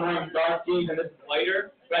because I'm wearing dark jeans and this is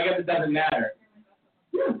lighter, but I guess it doesn't matter.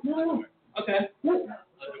 No. Okay. What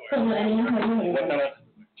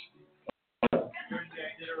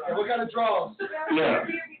kind of draws? Yeah.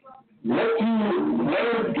 What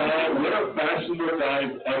are fashionable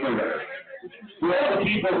guys everywhere? For all the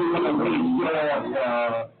people who want to really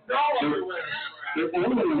they're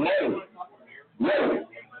only low.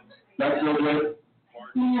 That's no good.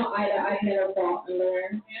 You know, I've never bought underwear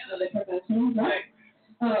of the professionals, right?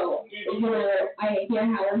 Oh, I hear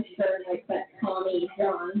Howard Stern likes that Tommy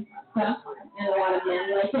John stuff, and a lot of men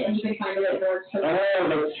like it, and you can find it at Nordstrom. Oh,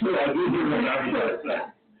 that's true. I do hear that.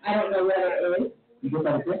 I don't know what it is. You know, as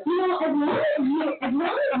long as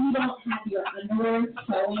you don't have your underwear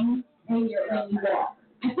showing when you walk.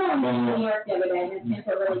 I saw him in New York the other day, and his pants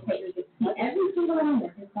are really tight. You could see every single one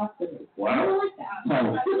of his customers. Wow. I don't like that.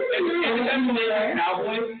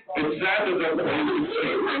 Cowboys? It's sad that that's the way you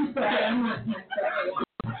say. I'm sorry, I'm not.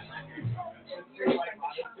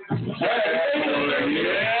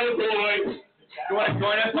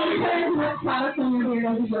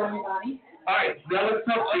 beer on your body? All right, now let's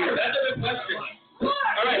talk beer. That's a good question. All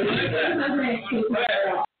right, right.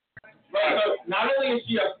 So not only is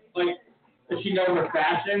she is she known for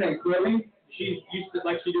fashion and clothing, she's used to,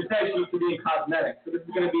 like she just said, she used to be in cosmetics. So this is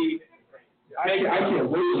going to be. I can't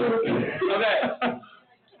wait. Okay.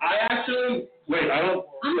 I actually. Wait, I don't.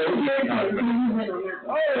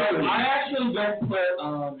 I actually don't put.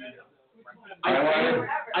 I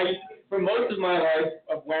for most of my life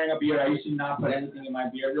of wearing a beard, I used to not put anything in my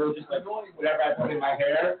beard. It was just like whatever I put in my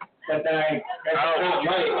hair. But then that's not right.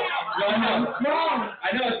 No, it's wrong.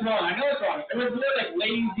 I know it's wrong. It was more like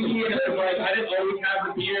lazy and it was like I didn't always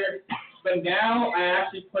have the beard. But now I'm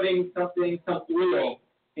actually putting some oil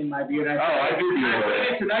in my beard. I do the oil. I put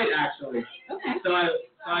it tonight actually. Okay. So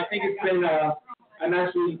I think it's been I'm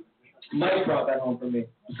actually mic drop at home for me.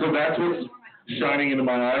 So that's what's shining into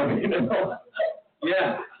my eye. You know?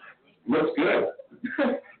 Yeah. Looks good.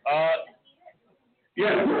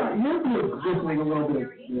 Yeah. You're just like a little bit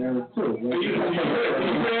there too. You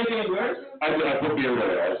put anything in yours? I put beard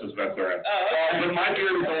oil. I was just messing around. But my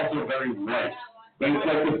beard is also very light. But it's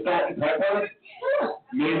like the salt and pepper,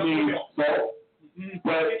 mainly salt.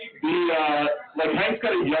 But like Hank's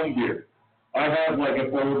got a young beard. I have like an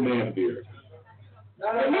old man beard. No,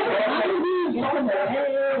 it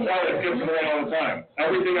gets away all the time.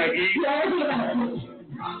 Everything I eat,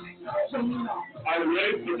 I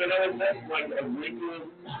live with another sense like a regular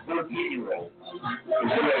 13-year-old.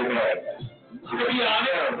 It's really bad. To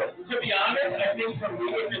be honest, I think for me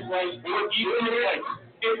it's like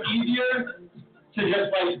it's easier to just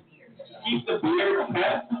like keep the beard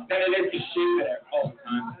kept than it is to shave it all the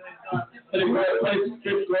time. But it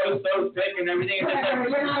just grows so thick and everything. It's just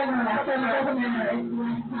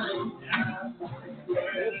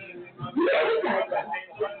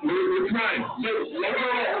We're trying.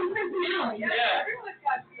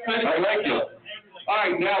 I like it. All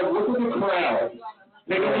right, now look at the crowd.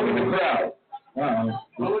 Take a look at the crowd.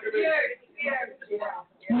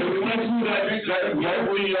 Especially that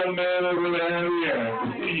lovely young man over there.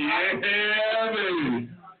 Yeah, baby.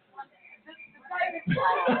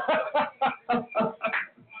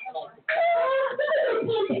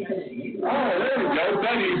 Oh, there we go.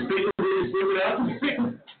 Betty, speak it up.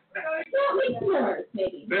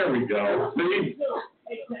 There we go. See?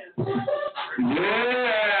 Yeah.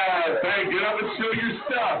 Thank you. Get up and show your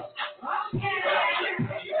stuff.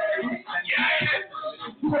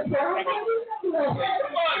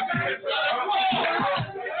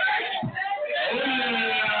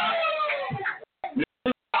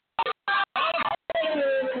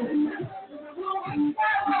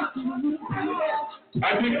 I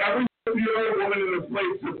think every other woman in the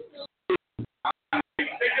place is.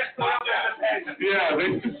 Yeah.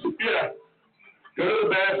 Go to the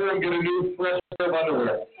bathroom, get a new fresh pair of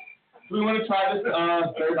underwear. Do we want to try this? All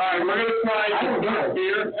right, we're going to try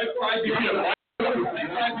beer. Let's try beer.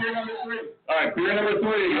 All right, beer number 3.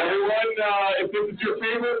 Everyone, if this is your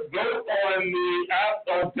favorite, vote on the app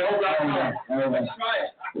on Dell.com. Let's try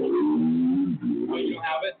it. Wait, you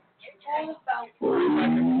have it?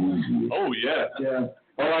 Oh, yeah. Yeah.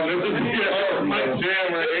 Hold on, this is my jam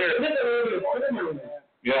right here.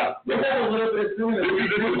 Yeah. This has a little bit of cinnamon. This is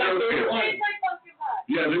dessert beer.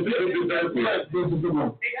 Yeah, this is dessert beer. This is the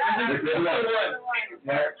one.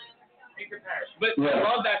 But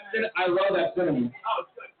I love that cinnamon.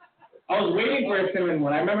 I was waiting for a cinnamon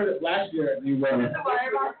one. I remember that last year you were. No, it's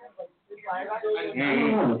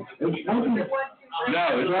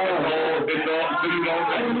all, so you don't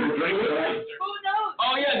drink it.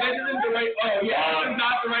 Oh, yeah, this isn't the right, this is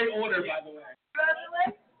not the right order, by the way.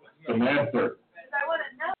 The master.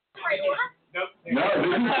 No,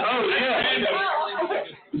 this is,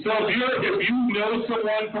 so if you know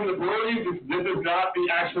someone from the brewery, this is not the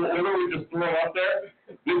actual order we just throw up there.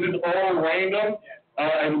 This is all random.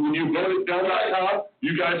 And when you go to Dell.com,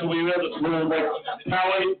 you guys will email us. We'll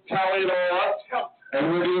tally it all up, and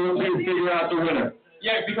we'll be able to figure out the winner.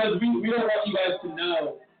 Yeah, because we don't want you guys to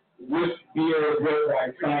know which beer is what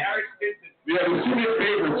right. Yeah, there's too many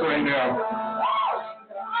favorites right now.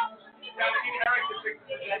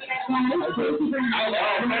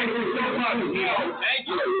 Thank you so much.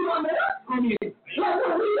 Thank you.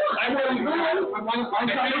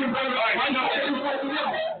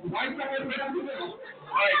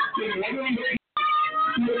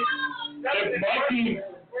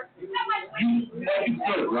 Mikey's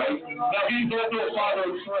good, right? Now he's also a father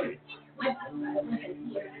of three.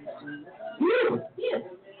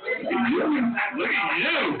 Look at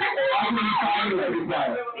you.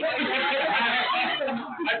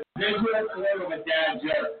 There's a dad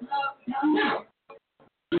joke.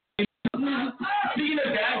 Speaking of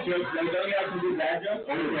dad jokes. Don't you have some good dad jokes?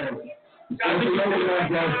 We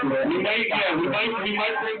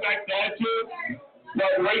might bring back that too.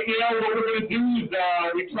 But right now, what we're going to do is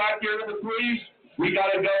we track year number 3. We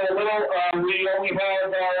got to go a little. We only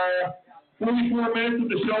have 44 minutes of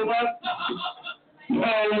the show left. So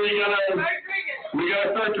we gotta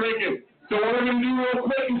start drinking. So what we're gonna do real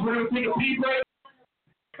quick is we're gonna take a pee break.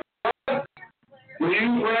 For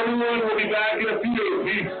everyone, we'll be back in a few.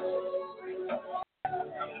 Peace.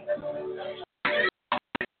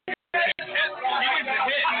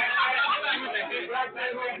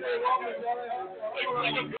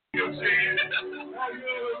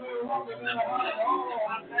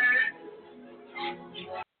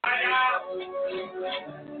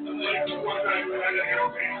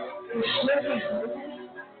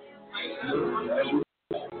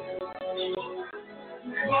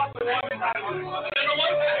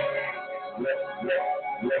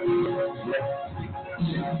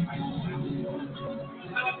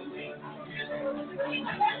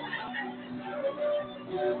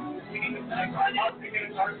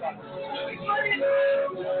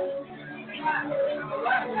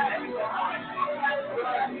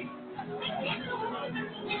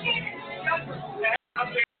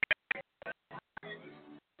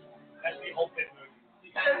 That's the whole bit movie.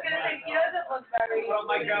 I was going to say, he doesn't look very... Oh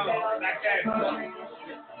my God, that guy.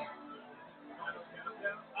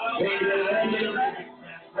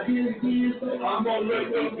 I'm gonna let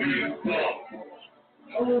them beat up.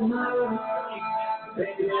 Oh my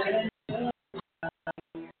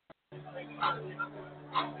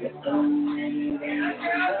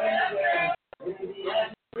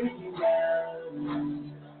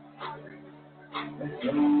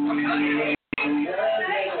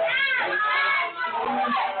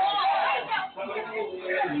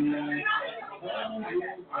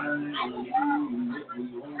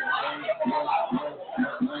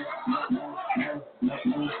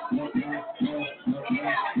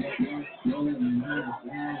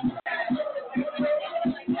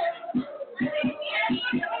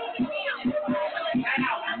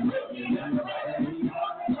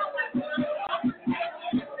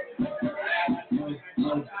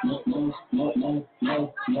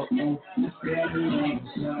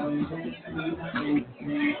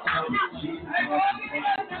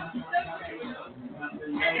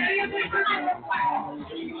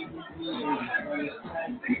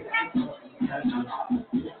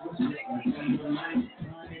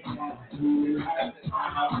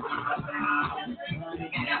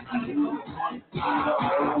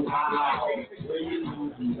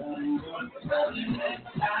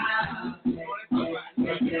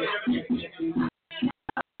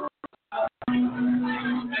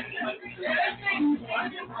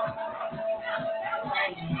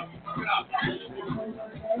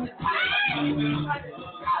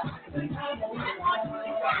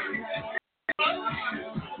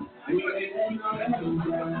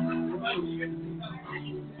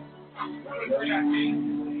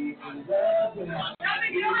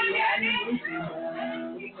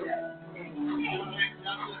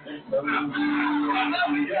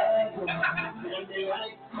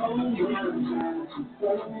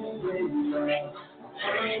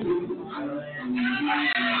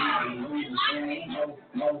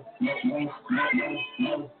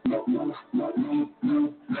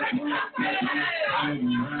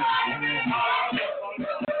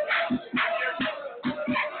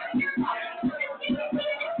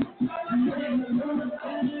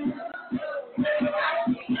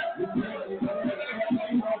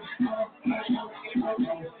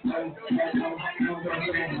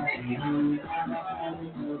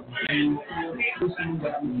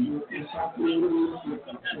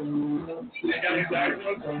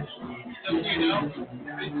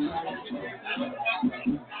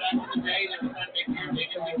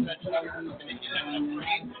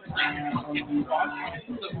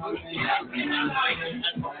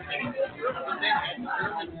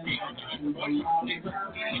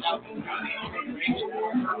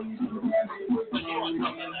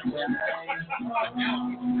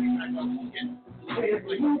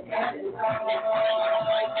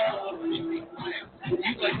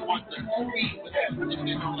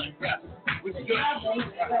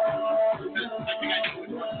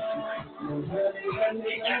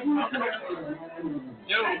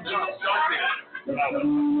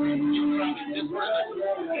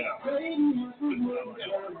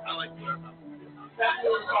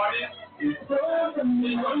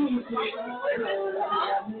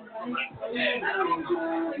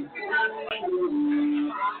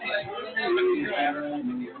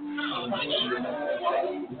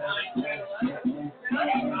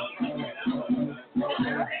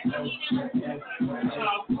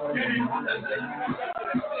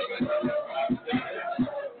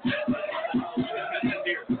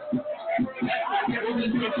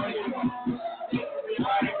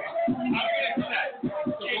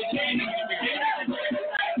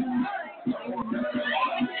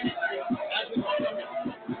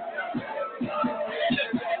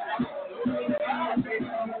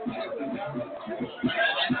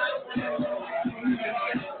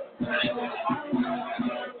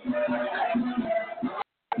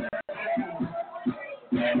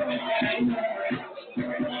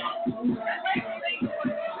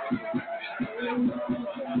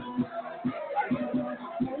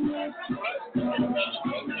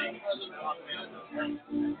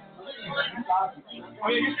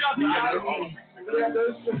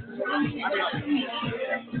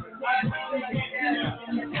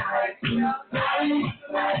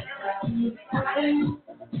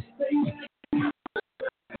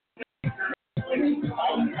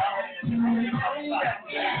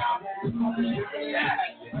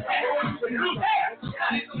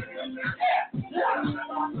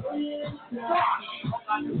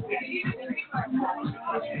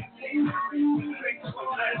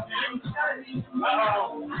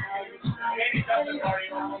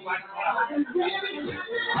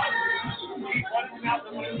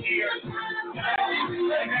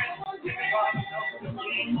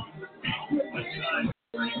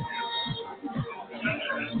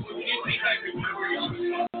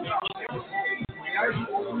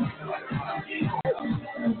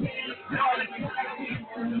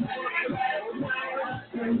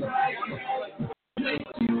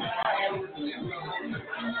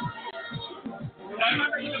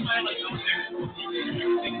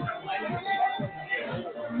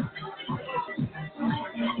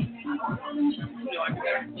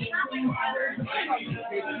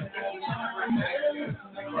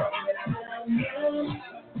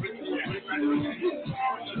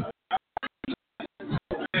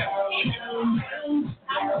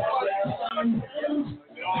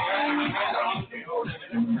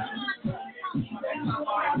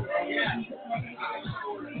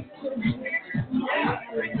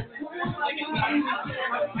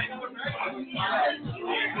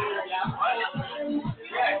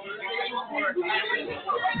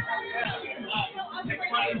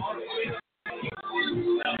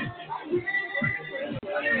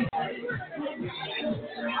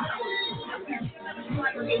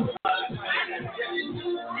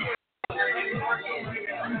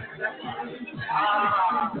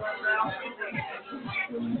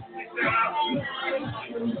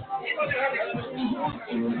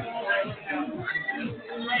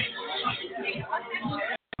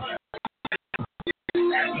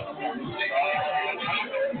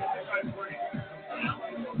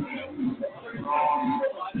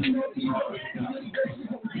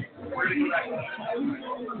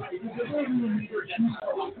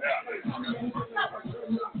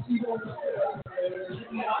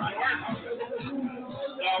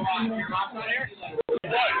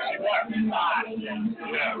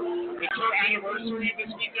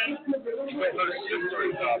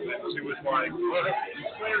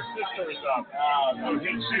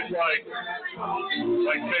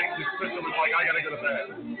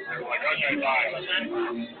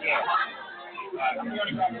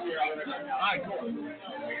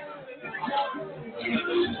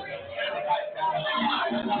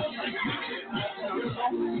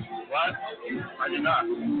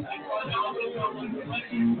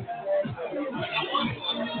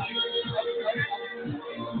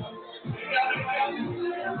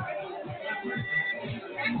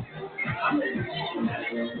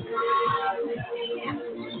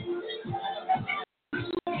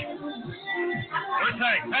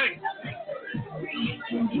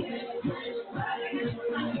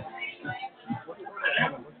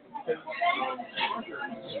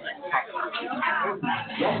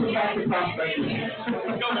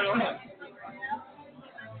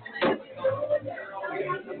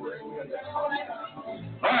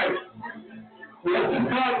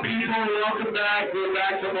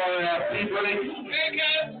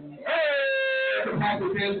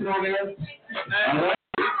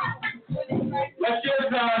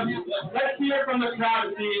Let's hear from the crowd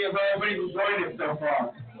to see if everybody's enjoyed it so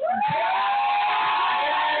far.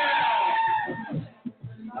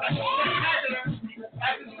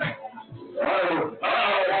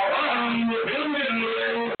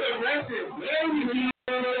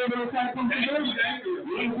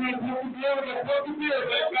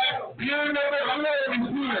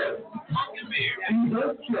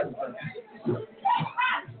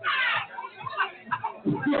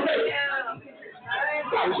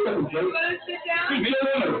 Maybe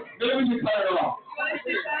we should cut it off.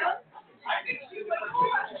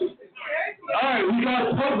 All right, we got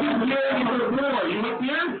puppy beer number 4. You up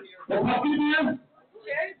here? The puppy beer?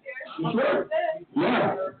 Sure.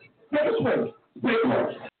 Yeah. Take a swing. Take one.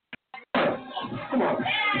 Come on.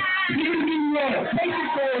 You can do that. Take your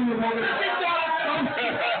phone, you woman.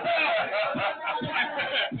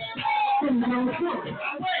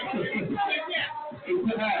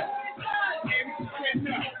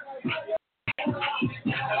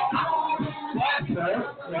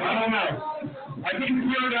 I don't know. I didn't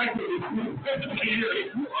hear it actually.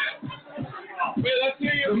 Wait, let's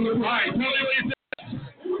hear you. All right, tell me what you said.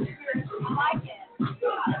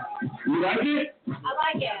 You like it? I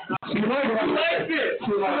like it. She likes it.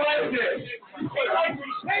 She likes it.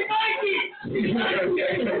 Hey, Mikey!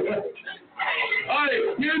 All right,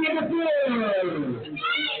 here number 4.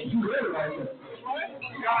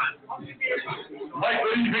 Mike, what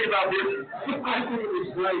do you think about this? I think it was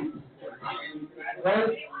great. I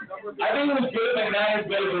think it was good, but not as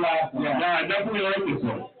good as the last one. Yeah, I definitely like this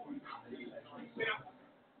one.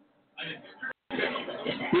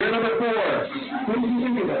 Here number 4. What do you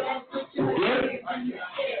think of it? Good?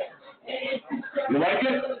 You like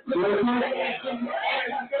it?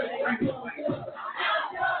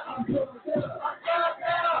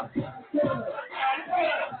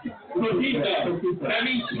 That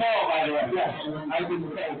means small, by the way. Yes, I can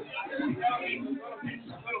say.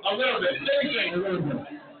 A little bit. Same thing. A little bit.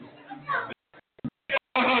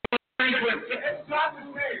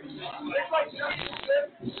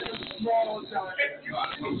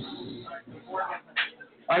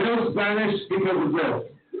 I know Spanish because of this.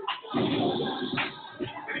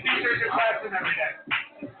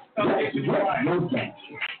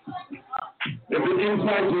 If it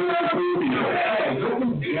inside you, it's a baby.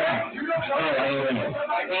 Yeah. I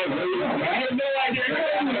have no idea.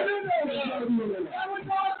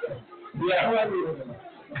 Yeah.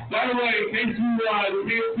 By the way, in case you can't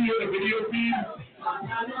see the video feed,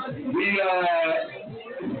 we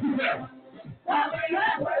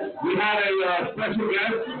had a special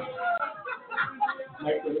guest.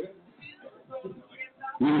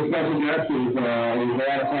 We had a special guest who's a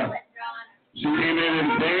lot of fun. She came in and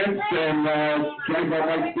danced and drank all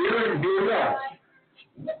my beer, and here we are.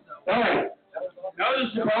 All right. That was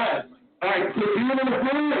a surprise. All right, so beer number 4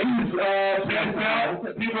 is passed out.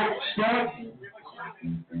 People start.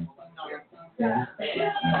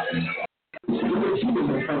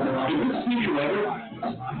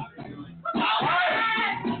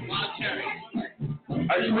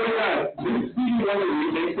 I swear to God, did Stevie Wonder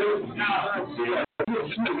remake this? No. Yeah.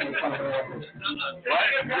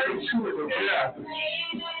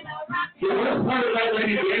 So what part of that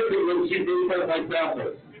lady dancing when she did something like that?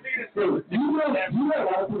 So you know a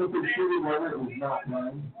lot of people think Stevie Wonder is not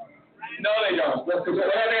lying. No, they don't. Because they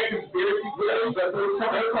have that conspiracy theories, but there's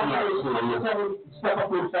some stuff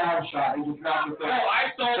up with sound shot and just not the thing. Oh,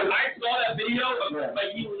 I saw that video of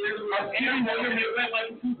like he literally was Stevie Wonder and it went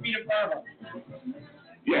like 2 feet in front of him.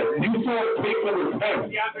 Yeah, you saw it take over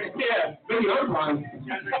 10. Yeah. Maybe I'm lying.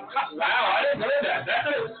 Wow, I didn't know that. That's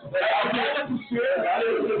a conspiracy.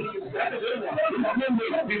 That's a good one.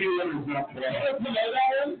 Stevie Wonder's not You know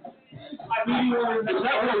that one? Is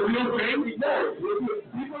that what a real thing? No.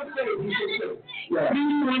 People say it.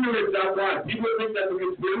 Stevie Wonder is not lying. People think that's a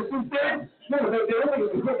conspiracy thing? No, they don't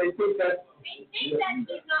think it's good. They think that. They think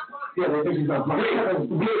that he's not wrong. Yeah, they think he's not lying.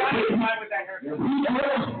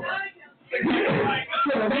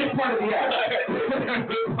 That's part of the act.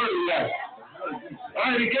 All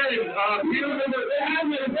right, again, Peter number 8.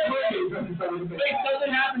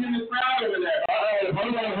 Something happened in the crowd over there.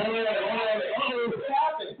 Hold on.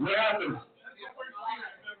 What happened?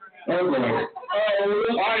 Oh, boy.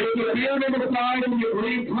 All right, so beer number 5 in your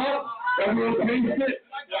green cup. Everyone taste it.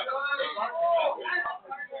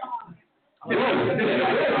 Did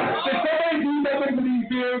somebody do something to these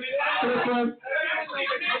beers?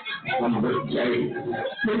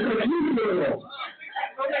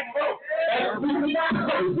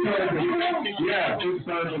 Yeah,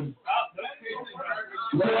 so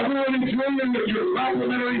everyone enjoying your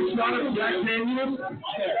complimentary shot of Jack Daniels?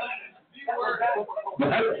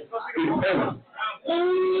 That's incredible.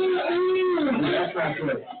 That's not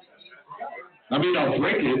good. I mean, I'll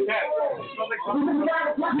drink it. Yeah.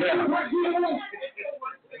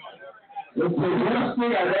 It's the worst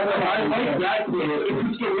thing I've ever had. I like that thing.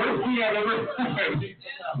 It's the worst thing I've ever had.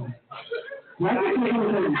 I think we can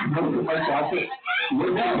my chocolate.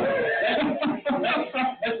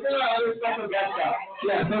 That's for other stuff in that shop.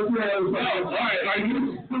 Yeah, that's for other stuff. All right, I knew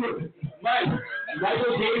it. Mike,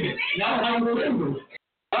 Michael David. Now I'm going to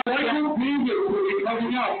Michael Davis will be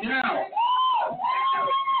coming up now.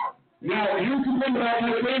 Now, here's the thing about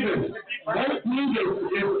Mike Davis. Mike Davis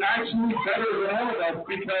is actually better than all of us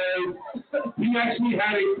because he actually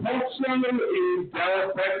had a talk show in Dallas,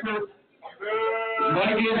 Texas.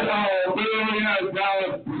 Mike is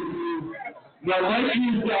Dallas. Now, Mike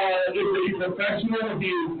is a professional.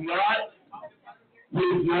 He's not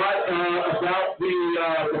about the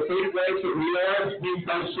fake lights that we are. He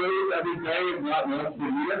does shows every day and not once a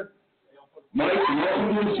year. Mike,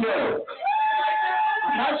 welcome to the show.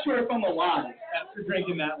 I'm not sure if I'm alive after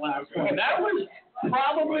drinking that last one. That was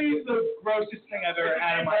probably the grossest thing I've ever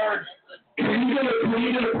had in my life. Can you get a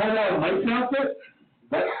pull on Mike's outfit?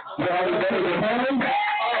 That's how we go to the home.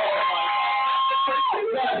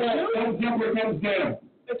 Thumbs up or thumbs down?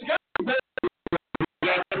 It's got to be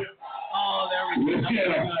better. Oh, there we go.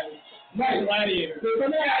 Yeah. Nice gladiator. So let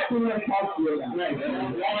me ask you what I'm talking about. Right.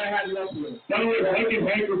 All I had left with. By the way, Mike and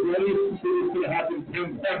Hank are brothers. This is going to happen to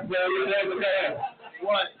him.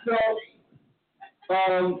 What? So,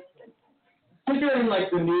 figuring like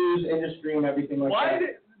the news industry and everything like Why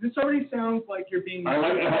that. this already sounds like you're being. I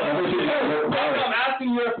like it. I'm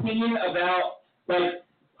asking your opinion about like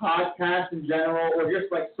podcasts in general, or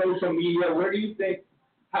just like social media. Where do you think?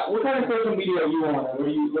 What kind of social media are you on?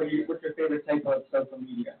 What's your favorite type of social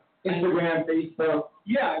media? Instagram, Facebook.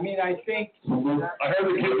 Yeah, I mean, I think. I heard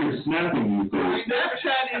the kids are snapping these days.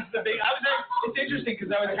 Snapchat is the big. It's interesting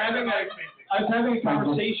because I was having a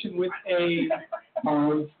conversation with a. I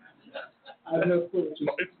have no clue.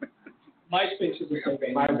 MySpace is a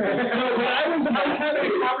thing. I was having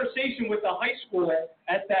a conversation with a high schooler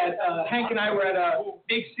at that. Hank and I were at a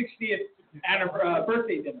big 60th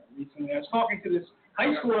birthday dinner recently. I was talking to this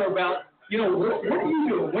high schooler about, what are you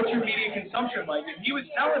doing? What's your media consumption like? And he was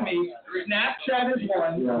telling me Snapchat is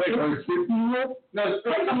one. Wait, are 16-year-old? No, it's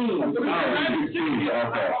 15.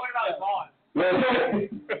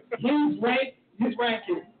 His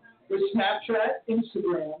ranking was Snapchat,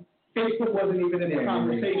 Instagram. Facebook wasn't even in the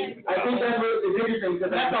conversation. I think that's what is interesting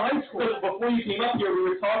because at the high school, before you came up here, we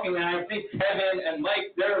were talking, and I think Kevin and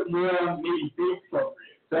Mike, they're more on maybe Facebook.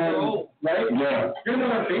 Right? Yeah. You're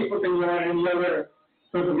more on Facebook than you are on any other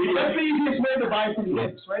social media. That's the easiest way to buy from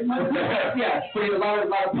Nips, right, Mike? Yeah, so a lot of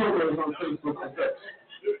programs on Facebook like that.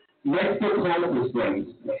 Next to closest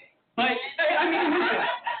things. But, I mean,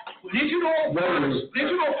 digital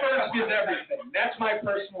first is everything. That's my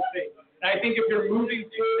personal thing. And I think if you're moving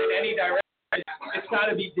forward in any direction, it's got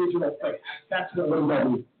to be digital first. That's what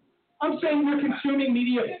I'm saying. You're consuming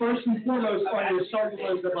media first and foremost on your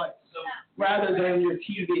cellular device, rather than your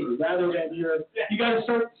TV, rather than you got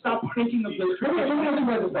to stop thinking of those. Go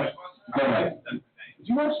ahead. Did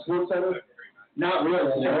you watch SportsCenter? Not really.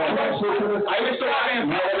 I used to watch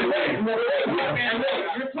him.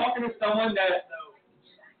 You're talking to someone that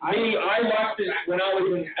I watched it when I was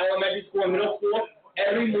in elementary school and middle school.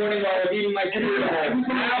 Every morning while I was eating my cereal.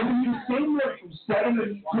 Now, you stayed there from 7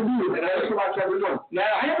 to 2, and I used to watch every one. Now,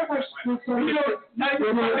 I haven't watched SportsCenter.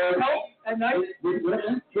 At night,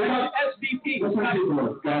 SVP.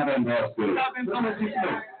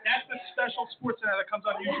 That's the special sports center that comes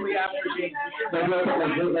on usually after games.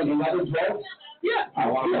 Yeah. I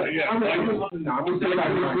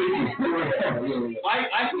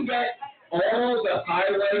can get all the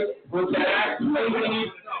highlights from that,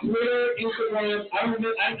 Twitter, Instagram. I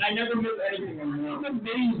never miss anything anymore. It's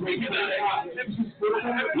amazing.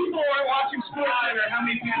 People are watching SportsCenter. How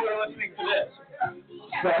many people are listening to this?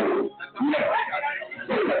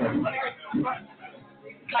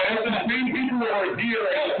 And the same people who are here,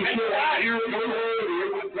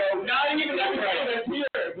 Not even that's here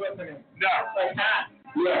listening. No. Like that.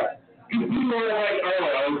 Yeah. People are like,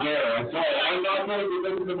 I was there. I'm not going to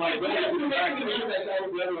listen to my voice.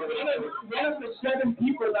 One of the 7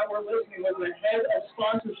 people that were listening was the head of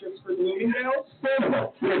sponsorships for Bloomingdale's.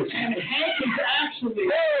 And Hank is actually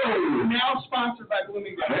now sponsored by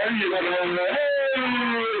Bloomingdale's. There you go.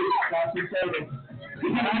 Hey!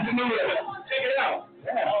 Check it out.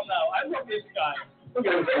 Yeah. Oh, no. I love this guy. Look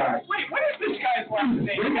at this guy. Wait, what is this guy's last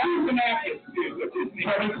name? That's the napkin, dude. What's his name?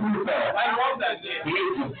 I love that name.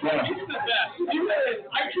 He's the best. He really is.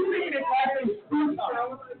 I keep thinking his last name is Fruit Top.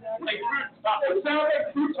 Like Fruit Top. It sounds like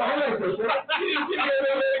Fruit Top. I like this. I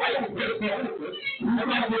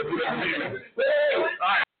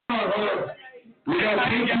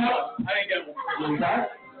didn't get one.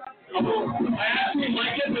 I actually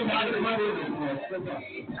like it, but not as much.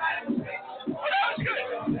 Oh, that was good.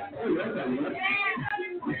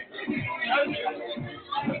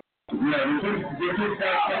 Yeah, we just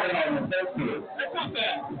got coming on the festival. That's not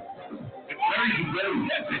bad. It's very good.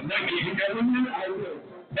 Nick, you got one here?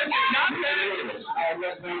 Not bad.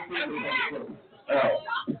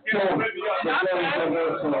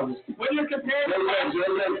 When you're comparing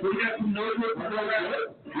we got some notes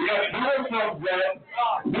we got power from that.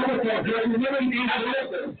 We got some really need to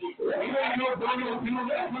listen. We don't know Bruno do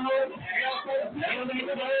that now.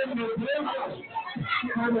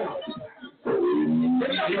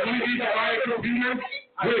 You want to be the high computer?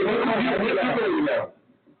 Hey, what's the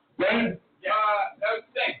Ben? that was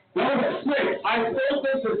sick. That was sick. I still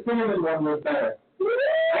think the cinnamon one was better.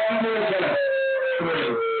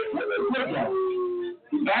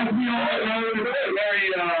 As we all know,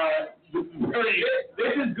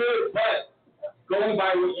 This is good, but going by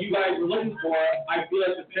what you guys were looking for, I feel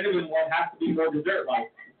like the cinnamon one has to be more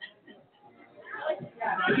dessert-like.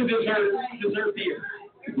 It's a dessert beer.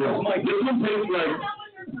 this one tastes like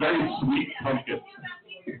very sweet pumpkin.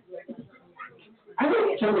 I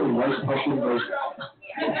don't generally like pumpkin roast.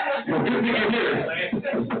 Good thing you're here.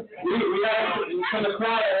 We have, from the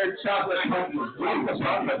crowd, I heard chocolate pumpkin.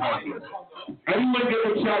 Chocolate pumpkin. Anyone get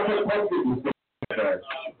a chocolate pumpkin?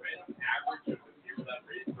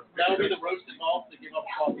 That would be the roasted malt to give up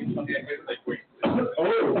coffee and something like wait.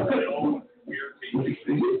 Oh,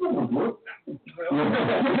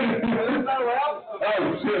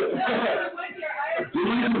 shit. Do you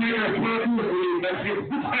need to be a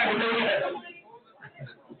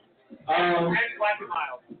And black and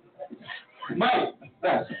mild. Mike,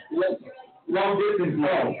 Yes. Long distance.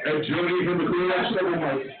 and Jody from the crew, that's several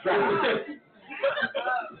Mike.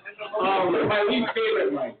 my least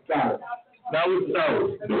favorite, Mike. Got it. That was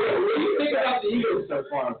What do you think about the Eagles so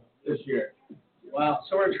far this year? Wow.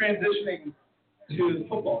 So we're transitioning to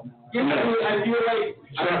football now. Yeah, I feel like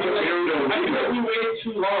we waited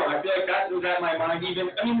too long. I feel like that was at my mind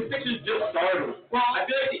even. I mean, the Sixers just started. Well, I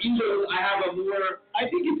feel like the Eagles, I have a more.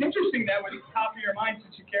 I think it's interesting that when it's top of your mind,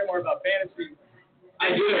 since you care more about fantasy,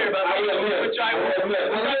 I do care about the Eagles, which I will admit.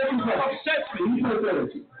 Upsets me.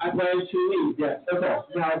 I play in 2 leagues, yes. Okay.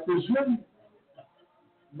 Now, for sure,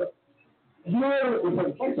 here is a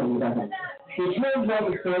place on that. For sure,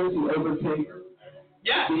 on the fantasy overtake.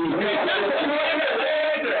 Yeah.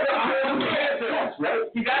 Right?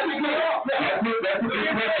 You got to go off. That's a good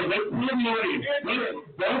question. Let's put them on in.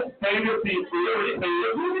 Both favorite people.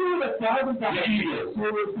 Who knew the thousands of The Eagles.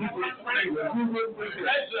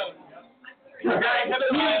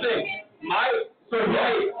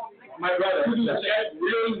 My brother gets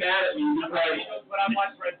really mad at me because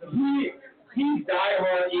he's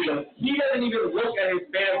diehard Eagles. He doesn't even look at his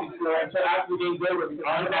fantasy score until after the game's over because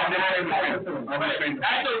I'm mad at him.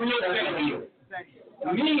 That's a real thing.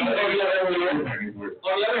 Me, on the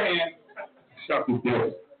other hand, Shut the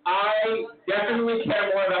door. I definitely care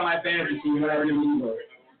more about my fantasy team than I do the Eagles.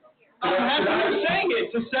 I'm saying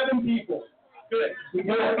it to 7 people. Good.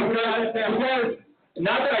 Because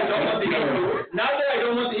not that I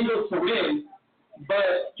don't want the Eagles to win,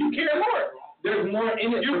 but you care more. There's more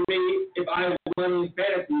in it for me if I win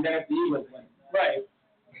fantasy than if the Eagles win. Right.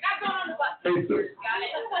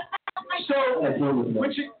 So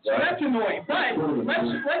that's annoying. But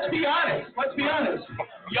let's be honest.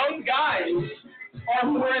 Young guys are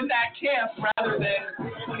more in that camp rather than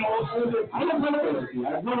older. But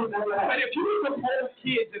if you were to poll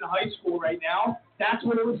kids in high school right now, that's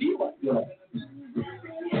what it would be like. Yeah.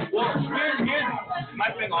 Well, here's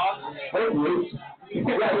my thing off.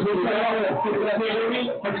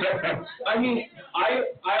 I mean,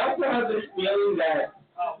 I also have this feeling that,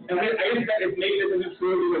 and I guess that it's maybe this isn't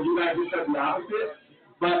true because you guys just said the opposite,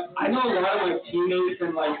 but I know a lot of my teammates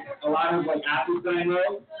and like a lot of like athletes that I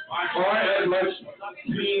know aren't as much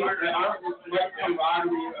team, aren't much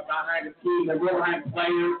camaraderie behind the team. They're more behind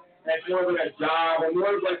players, and it's more of like a job, and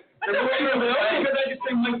more of like. Because I just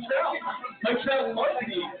think Mike Trout must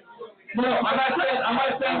be. No, I'm not saying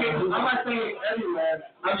it everywhere.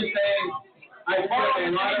 I'm just saying I feel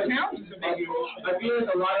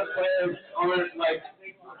like a lot of players aren't like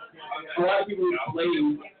a lot of people who play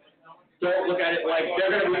don't look at it like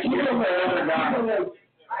they're gonna be cheating for another guy.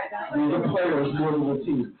 The players more than the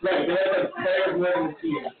team. Right, they're like players more than the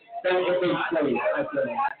team. That's what they play.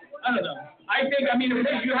 I don't know. I think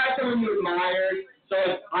if you have someone you admire, so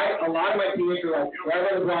like a lot of my teammates are like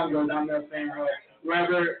wherever LeBron goes, I'm their fan.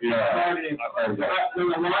 Wherever started it.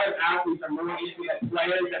 There's a lot of athletes are more into the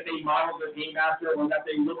players that they model their game after or that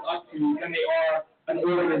they look up to than they are an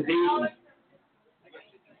organization.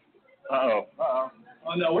 Oh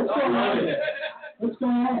no, what's going on in there? What's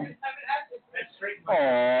going on?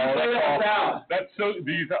 That's so.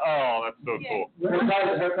 That's so cool.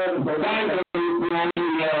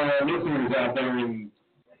 Listeners out there in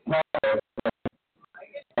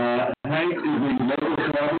Hank is a local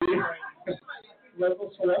celebrity. Local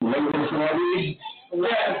Local celebrity.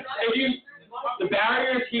 Yeah, if you, the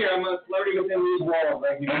barrier is here. I'm a celebrity within these walls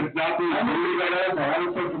right here. And it's not the celebrity that I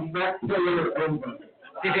was like the next pillar over.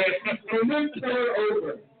 The next pillar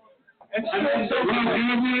over. It's All right. So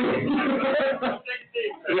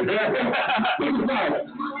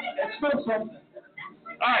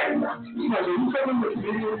you coming with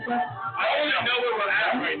video stuff? I don't even know where we're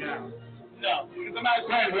at right now. No, because I'm not as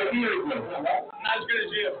good as you. I'm not as good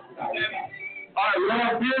as you. All right, we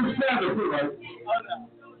have beer 7 too, right? Oh no.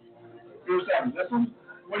 Beer 7. This one?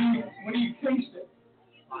 What do you tasting?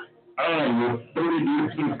 I don't know. 30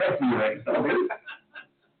 beers in Pepsi right now.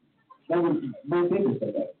 What did you say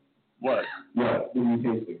that? What? What are you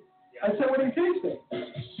tasting? I said, what are you tasting?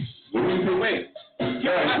 What do you think? Wait.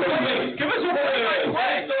 Give us a wait. Why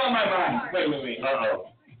is still on my mind? Wait. Uh-oh.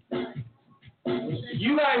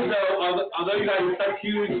 You guys, though, although you guys are such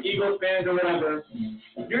huge Eagles fans or whatever,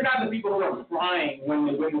 you're not the people who are crying when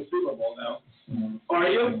they win the Super Bowl, though. Are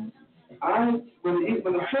you? When the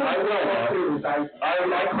first I will. series, I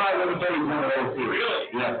cried when the Phillies won the World Series. Really?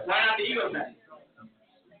 Yeah. Why not the Eagles then?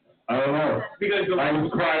 I don't know. Because the I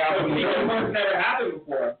just cried out when the Eagles Phillies ones never happened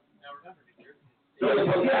before.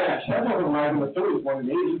 yeah, that wasn't live when the Phillies won in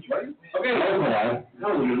the 80s, right? Okay. I was alive. No,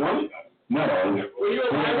 you won? No. Were you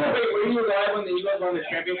alive when the Eagles won the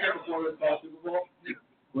championship before it was called Super Bowl?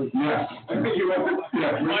 Yeah. You were?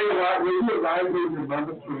 Yeah. Were you alive when your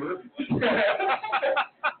mother threw it?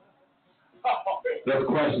 That's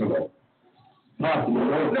questionable. Possible.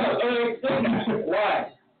 No, explain that.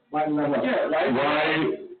 Why? Why did I love? Yeah, right?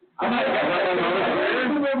 Why? I'm not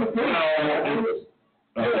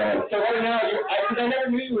Okay. So right now, because I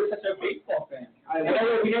never knew you were such a baseball fan.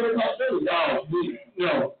 We never talked Phillies.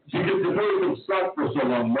 No, because the Phillies have sucked for so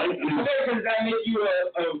long. Mike is. Does that make you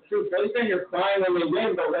a true Phillies fan? You're crying when they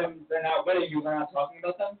win, but when they're not winning, you're not talking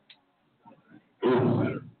about them?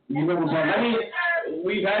 You never saw I mean,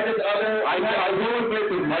 we've had this other. I will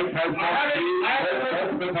admit that Mike has I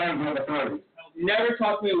multiple times on the Phillies. never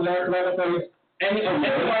talked to me about the Phillies. On any of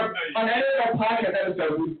our podcast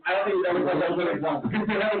episodes, I don't think we've ever talked about the Phillies once. Because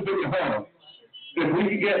they haven't been at home. If we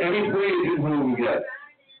could get any free agent, who would we get?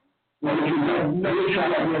 no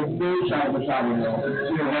shot of Machado now.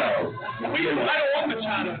 I don't want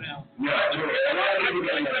Machado now. Yeah.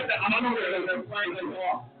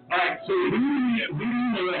 All right, so who do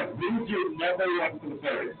you want? Who do you never want for the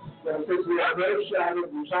Phillies? So since we have no shot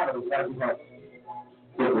of Machado, that's right.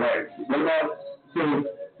 Right. What about, so,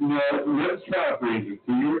 let's try for agent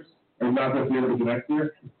 2 years, or not this year, but the next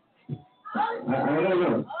year? I don't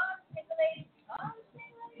know.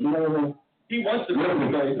 No. He wants to Listen, go to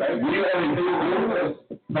the Phillies, right? we are doing this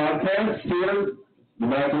podcast here, the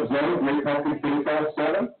Magic Zone, Great Pumpkin Faceoff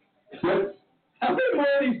 7, 6. How many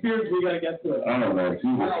more of these beers we gotta get to? I don't know,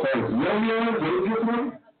 Jesus Christ. What is this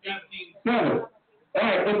one? 7. All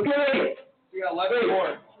right, let's go 8. We got 11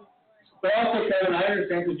 more. But also, Kevin, I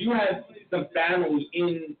understand because you had some family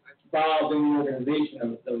involved in the organization of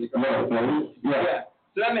the Phillies. No, Phillies? Yeah.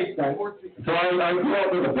 So that makes sense. So I grew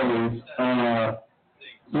up with the Phillies.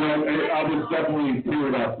 So I was definitely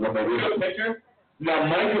teared up when they did. Picture? Now,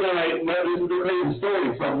 Mike and I, this is a crazy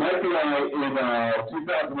story. So Mike and I, in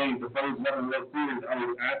 2008, the Phillies won the World Series. I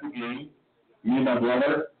was at the game, me and my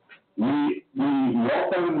brother. We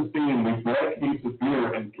walked out of the stadium, we bought a case of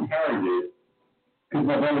beer and carried it, because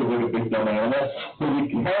my brother was like a big dumb animal. So we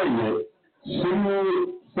carried it to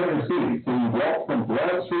Center City. So we walked from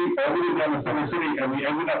Broad Street all the way down to Center City, and we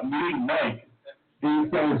ended up meeting Mike in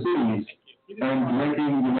Center City and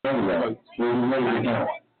drinking the Monterey. So we were ready to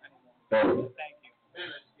go.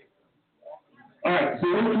 All right, so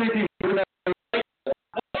we're drinking.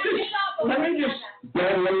 Let me just.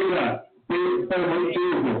 Dan, what do you got?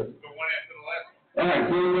 All right,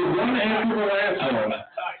 so there's one after the last one.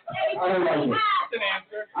 I don't like it. That's an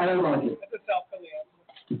answer. I don't like it. That's a self-filling answer.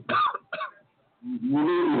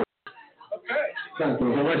 Okay. Thank you.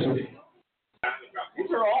 Delicious.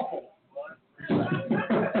 These are awful. I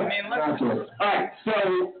mean, let's. All right, so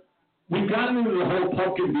we've gotten into the whole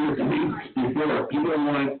pumpkin beer thing before. People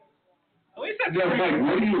want, At least that's Mike,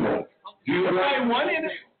 what do you want? Do you I want?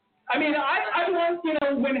 wanted. I mean, I want,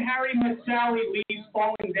 when Harry met Sally, leaves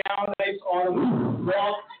falling down, nice autumn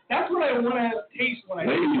walk. That's what I want to taste when I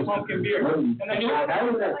taste pumpkin beer. And I know How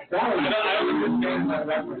is that Sally? I don't understand that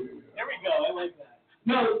reference. There we go. I like that.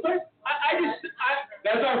 No, but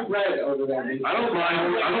That's our Fred over there. I don't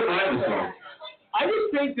mind this one. I just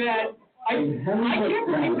think that I can't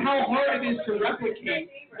believe how hard it is to replicate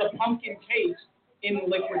the pumpkin taste in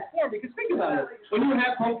liquid form. Because think about it, when you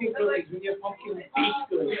have pumpkin cookies, when you have pumpkin baked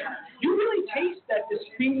goods, you really taste that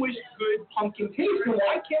distinguished good pumpkin taste. And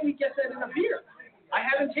why can't we get that in a beer? I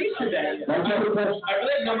haven't tasted that yet. I feel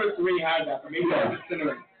like number 3 has that. Maybe that's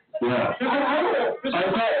cinnamon. Yeah. I don't know. I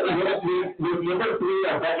thought with number 3,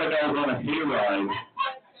 I felt like I was on a hayride.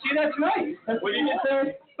 See, that's right. What did you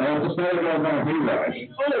say? I just felt like I was on a hayride.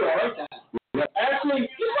 Oh, I like that. Yeah. Actually,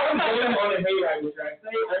 I'm going on a hayride with you. I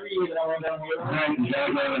say every year that I went down a hayride. Yeah,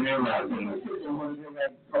 I'm on a hayride.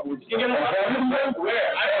 You get a where?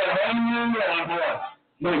 I had a honeymoon on what?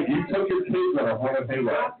 Mike, you took your kids on a haunted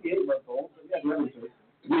hayride.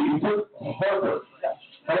 You took Harper.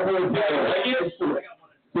 Harper was there.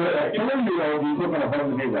 So a 4-year-old you took on a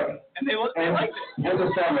haunted hayride. And they liked it. And the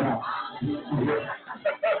summer house.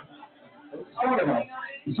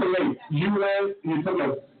 So wait, you took a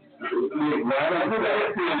ride on the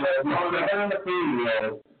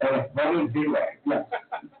 4-year-old on a haunted hayride. Yes.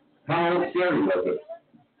 How scary was it?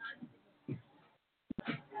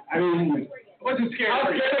 I mean, It wasn't scary. how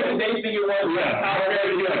scary did they think it was? Yeah. How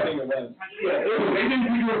scary did they think it was? Yeah, they didn't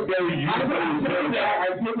think it was scary. You I thought it was scary.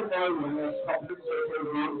 took it down when I was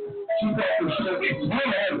She thought the shit was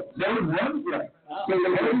there was one? Yeah. So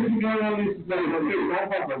everything going on these days, I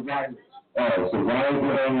have a ride. oh, so why is it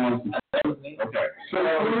on? Okay. So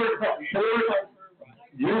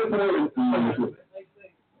year 4 is the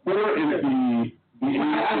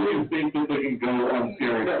you think that they can go on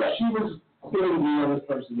scary stuff. She was clearly the honest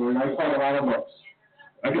person there, and I caught a lot of books.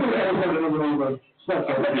 I guess I haven't heard of it.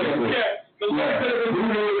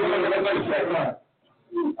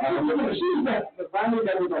 She's the finally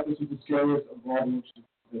never thought this was the scariest of all the she's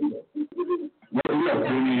been through.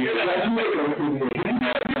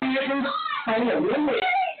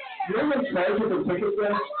 You're in charge of the ticket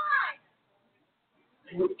there?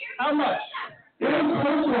 How much? It was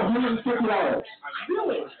close to $150.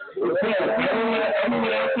 Really?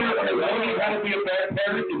 Everyone else here, everyone got to be a bad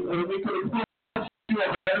parent. We could have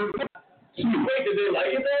Wait, did they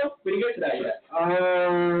like it though? We didn't get to that yet.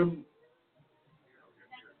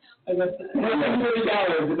 I guess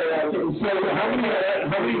 $150 did they like it? So how many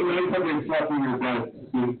nights have they slept in your bed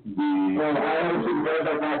since the? Well, I haven't read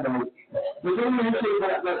about that though. Was there any say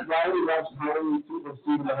that Riley watched Halloween 2 was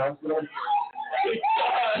Steve in the hospital?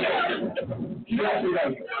 She actually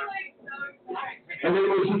liked it. And then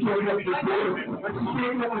when she came up the store,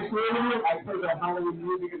 I put the Halloween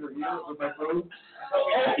music in her ear with my phone.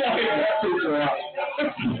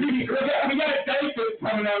 We got a dice that's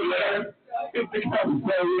coming out there. It's the come.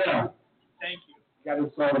 So yeah. Thank you. Got to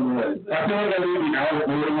solve the word. I feel like I need the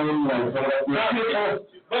algorithm,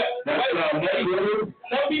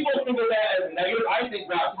 Some people think of that as negative. I think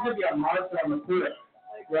that should be a monster on the planet.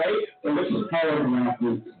 Right? And this is part of the math.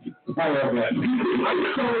 Part of that. I'm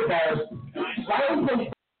so embarrassed. Why was the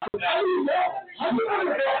how do you know? How do you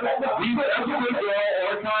know? These episodes are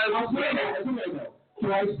all archived.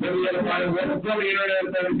 Can I Then we had to find what's on the internet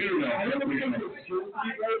that we do now. I don't think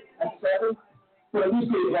at 7, but at least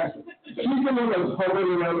be aggressive. She's the one that's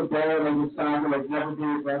hovering around the ball and the sound and like never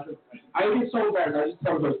being aggressive. I get so embarrassed. I just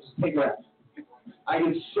tell her, just take her out. I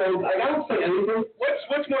get so I don't say anything.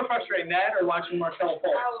 What's more frustrating, that or watching Marcel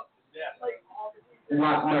Fultz? Yeah.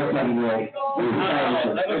 Not that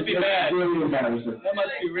must be bad. Really embarrassing. That must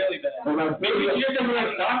be really bad. Maybe she doesn't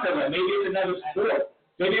like soccer, but maybe it's another sport.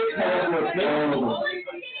 Maybe it's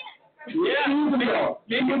Yeah.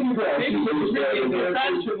 Maybe she's really into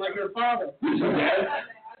fashion like her father.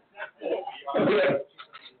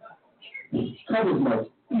 Covers most.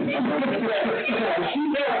 Mike,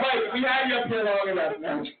 we had you up here long enough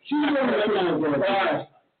now. She's really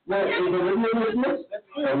well, is Olivia with this?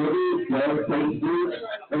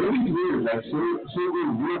 Olivia's weird. Like, she'll be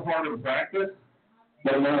real hard in practice,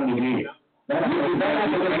 but not in the game. That's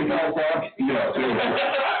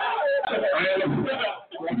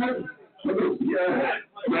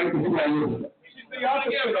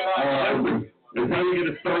It's how you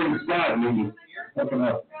get a starting spot and then you fuck it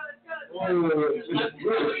up.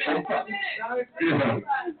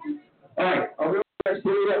 All right, I'll go next to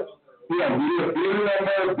you. Yeah, we do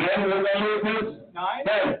number 10. What number is this? 9?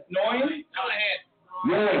 10. 9?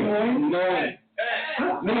 9.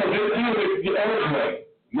 No, the other way.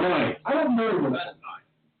 9. I don't know this.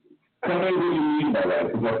 Tell me what you mean by that,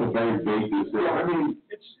 because that's a very big decision. I mean,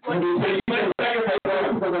 It's for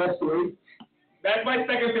the last 3. That's my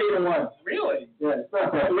second favorite one. Really? Yeah, it's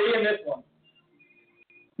not bad. 3 in this one.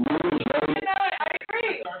 I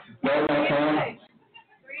agree.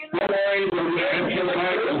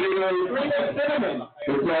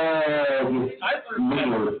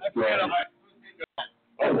 Cinnamon.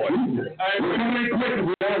 Oh, Jesus. We're coming in quick.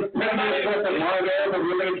 We have 10 minutes left of live air, but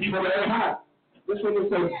we're going to keep it very hot. This one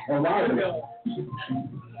is a lot of it. This is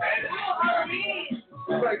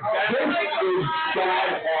god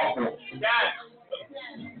awful.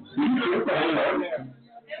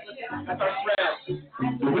 That's our friend.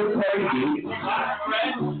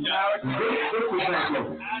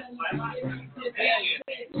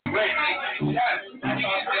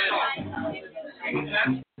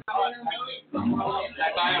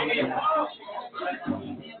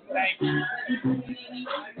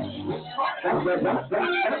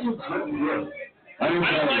 I don't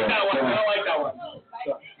like that one.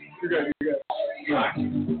 You're good. Not good.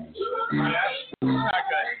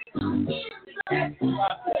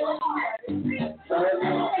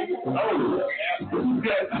 Oh, this has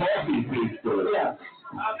got coffee taste to it. Yeah.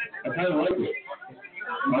 I kind of like it.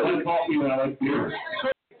 I like coffee and I like beer.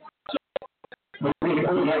 But really, I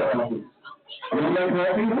don't like coffee. I don't like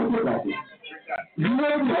coffee. I don't like coffee. You know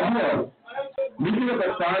what? You get up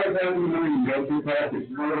at 5 in the morning and go through coffee.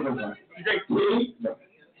 You know what I'm saying? You drink tea? No.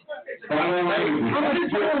 I don't like it. How many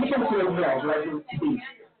times you to the house, right?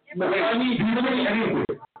 No, I mean, do you drink anything?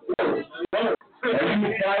 Are you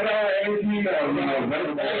 $5 energy? No.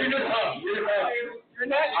 You're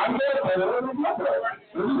not. I'm going to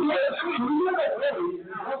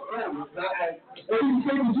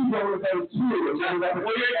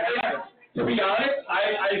To be honest, I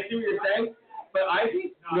see what you're saying, but I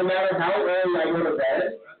think no matter how early I go to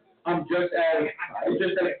bed, I'm just as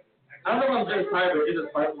I don't know if I'm just tired, but it's just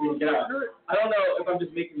hard for me to get out. I don't know if I'm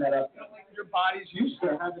just making that up. Your body's used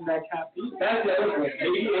to having that caffeine. That's the other thing.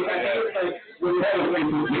 Maybe if I think it's like when you have a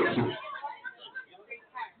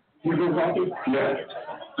You drink coffee? Yeah.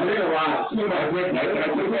 I drink a lot. I drink it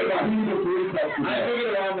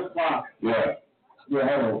around the clock. Yeah.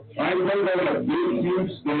 Yeah, I remember a big,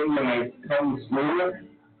 huge thing when I come to school,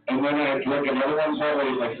 and then I drink another one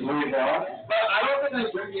probably like 3 o'clock. But I don't think I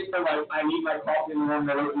drink it for like, I need my coffee in the morning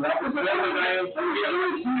to wake me up.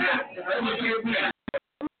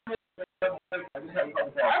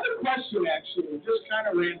 I have a question, actually, just kind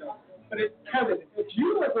of random. But Kevin, if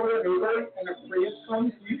you like order an Uber and a Prius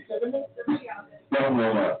comes, do you sit in it?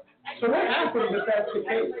 No. So what happens if that's the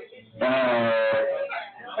case?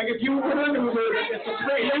 Like if you order an Uber, it's a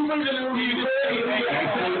Prius. You order an Uber, you just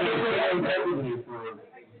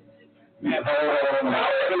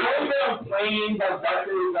on planes, on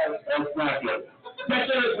buses, that's not good.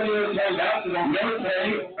 Especially when you're in out to the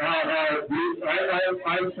military, I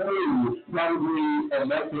flew probably a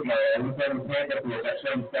month ago, I was having Tampa for that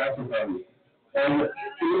same staff party. And it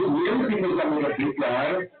was weird because I'm like a big guy,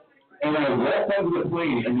 and I walked onto the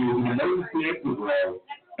plane, and there was an emergency exit row,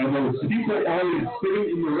 and there was people already sitting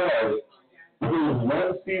in the row, but there was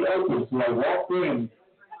one seat open, so I walked in,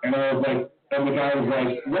 and I was like, and the guy was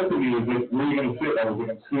like, looked at me, he was like, where are you going to sit? I was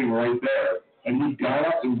like, I'm sitting right there. And he got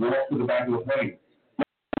up and walked to the back of the plane.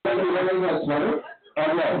 But I said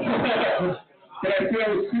I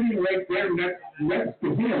was sitting right there next to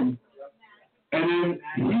him, and then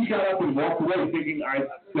he got up and walked away thinking I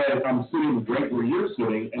said, I'm sitting right where you're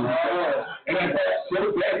sitting, and I felt so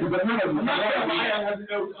bad, because I'm not I have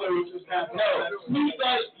no clue what just happened. No, he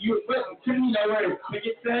thought you couldn't you know where his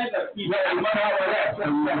ticket said that he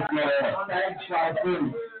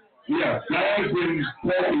Yeah, now he's been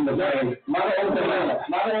talking the bag. Not only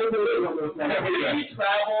you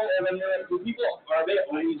travel, and then the people, are they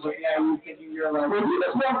always looking at you thinking you're like, well, you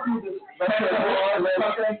just walk through this restaurant or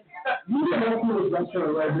something? You just walk through this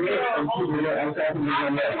restaurant right here and people are outside of the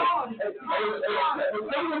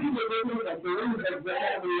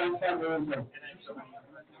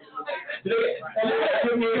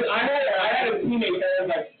I had a teammate that was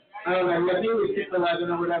like, I don't know, I think it was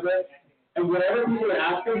 6'11" or whatever. And whenever people would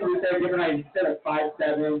ask him, he would say a different height. Instead of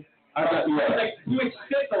 5'7", I was like, he was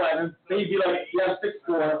 6'11", then he'd be like, yeah,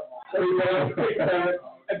 6'4", so he'd be like 6'7",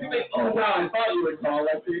 and people like, oh wow, I thought you were tall.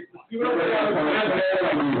 Like, you would always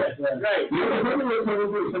right.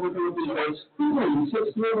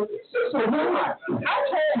 How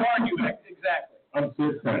tall are you exactly? I'm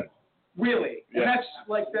 6'10". Really? Yeah. And that's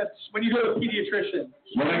when you go to a pediatrician.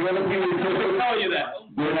 When I go to pediatrician, They tell you that.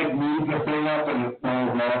 they like move the thing up and it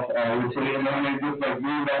falls off, and then they just like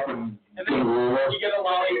move it up and then you get a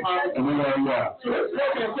lollipop. and then yeah. So it's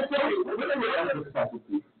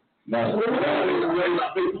That's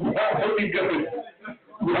looking good.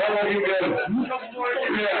 Yeah.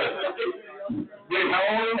 Wait, how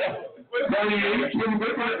old? 28.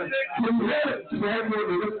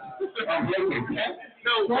 I'm joking.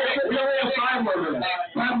 No, we only have 5 more minutes.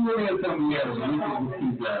 5 more minutes on the other.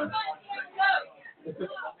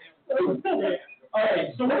 all right,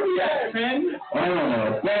 so what are we at, 10? I don't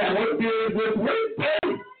know. Man, what beer is this? Wait,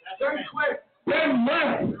 10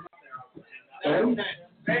 left. 10?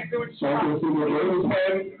 So I can see what Rose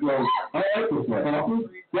said. Well, I like this one.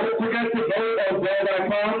 Don't forget to vote on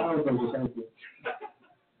Bell.com.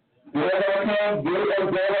 Dale.com, go away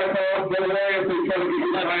if they try to get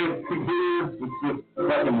your giant computer. It's just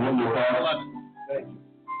fucking wonderful.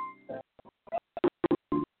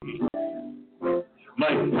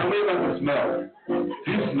 Mike, tell me about the smell. Do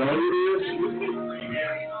you smell what it is?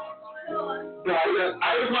 No, I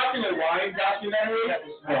was watching a wine documentary,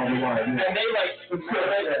 and they like,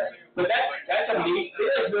 but that's amazing. They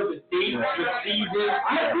like know the date, the season.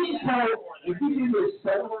 I think so. If you do this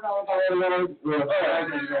 $700 wine, we're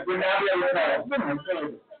not able to tell.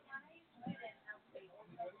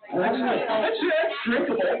 That's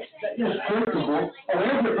drinkable. That is drinkable. Oh,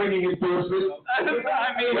 there's a bringing endorsements. I mean,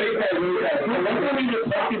 Wait, let's go into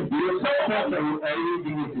fucking beer.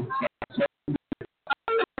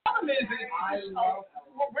 the problem is,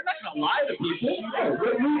 we're not going to lie to people.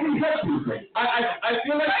 I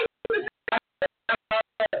feel like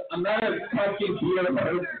I'm not a pumpkin beer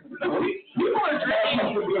person. People are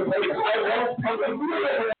drinking. I love pumpkin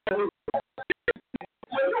beer.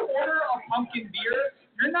 When you order a pumpkin beer,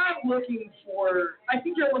 you're not looking for. I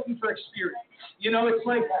think you're looking for experience. You know, it's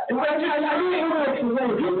like. It's like I don't know what to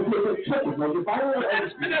say. If I were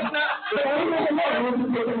that's not.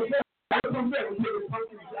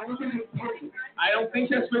 I don't think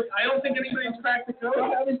that's what. I don't think anybody's cracked the code. No,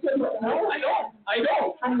 I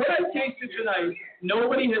don't. From what I've tasted tonight,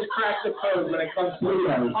 nobody has cracked the code when it comes to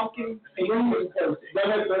pumpkin.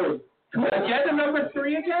 Can I get the number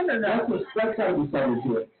 3 again or no? That's got to be something to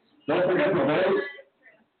it. Don't forget the vote.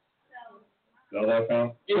 Dale.com.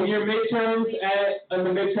 In your midterms and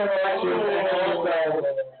the midterm elections, and also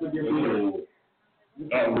with your beer.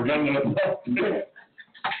 We're getting it.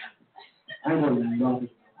 I know nothing.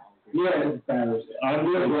 Yeah, it's embarrassing. I'm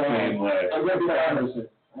the same way. I'm going to be embarrassing.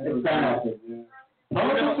 It's embarrassing.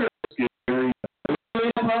 Politics are scary.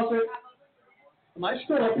 Am I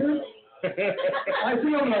still up here? I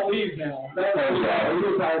think I'm gonna leave now.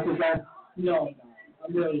 No,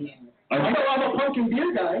 I'm really not. I'm a pumpkin beer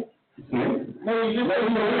guy. No, you just let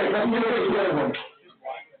me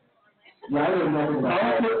I don't know.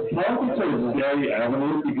 Politics are a scary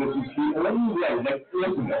avenue because it's the only way. Like,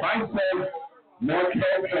 listen, if I say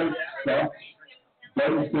Marquette sucks,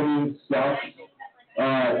 Biden City sucks,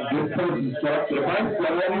 this person sucks, if I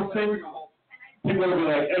say anything, people will be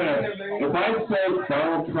like, if I say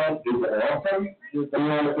Donald Trump is awesome, or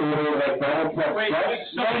like Donald Trump Wait, sucks,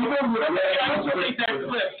 so people would delete that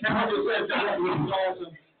clip. Cameron just said Donald Trump is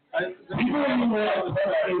awesome. People don't even want to put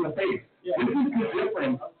it in the face. Yeah. This is the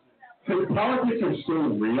difference. Because politics are so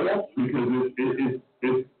real, because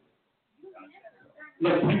it's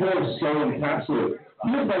like people are so encapsulated.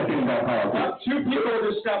 Here's my thing about politics. 2 people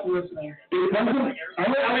just stopped listening. It doesn't. I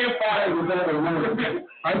have 5 without a word.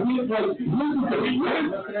 I think like here's the thing.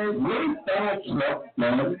 What is Donald Trump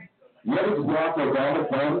done? What has Barack Obama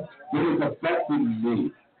done that has affected me?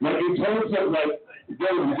 Like in terms of like the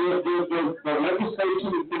legislation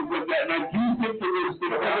and things like that. And I do think there is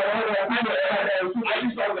things. I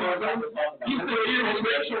just don't know. He's the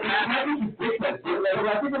administration. How do you think that?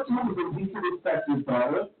 I think it's something that he should respect his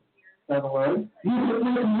daughter. By the way, you're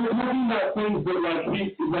talking about things that like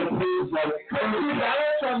things like Donald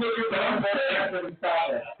Trump make your daughter and stop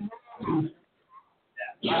it.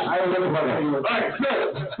 I don't know about that. All right,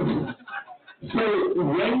 so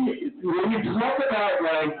when you talk about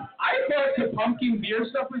like, I thought the pumpkin beer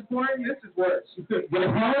stuff was boring. This is worse. The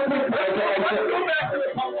politics. Let's go back to the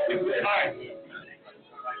pumpkin beer. All right.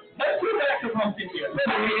 Let's go back to pumpkin beer.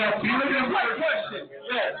 Question.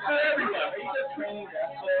 Yeah, for everybody.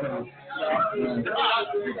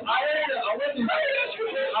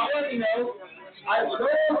 I want to know. I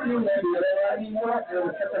don't do that anymore.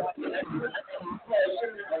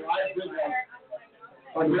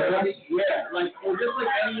 Yeah, like or just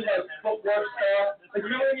like any like footwork stuff. Like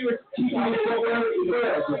you know when you were teaching me footwork, you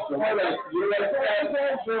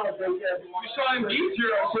saw him beat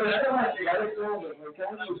you. Can I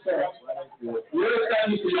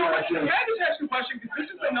just ask you a question? Because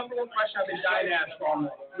this is the number 1 question I've been dying to ask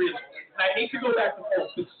on really. And I hate to go back to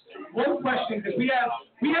polls. It's one question because we have a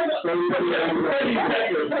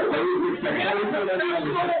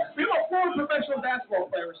former professional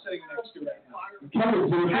basketball player sitting next to it.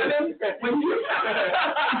 Kevin, when you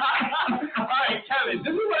all right, Kevin,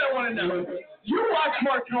 this is what I want to know. You watch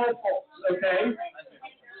Marlton polls, okay?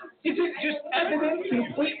 Is it just evident,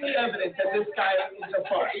 completely evident that this guy is a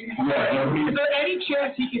bust? Yeah, is there any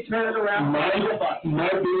chance he could turn it around?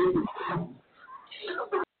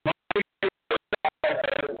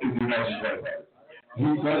 He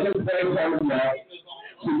doesn't play hard enough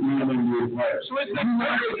to be an NBA player. So is the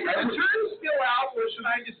turn still out, or should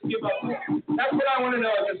I just give up? That's what I want to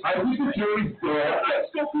know. I think the jury's still out.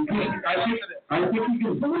 I think you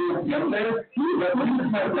can believe the letter.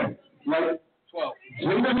 Like 12.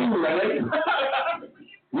 JJ Redick,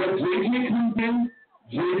 when JJ comes in,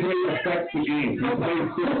 JJ affects the game. He plays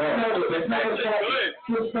so hard. It's not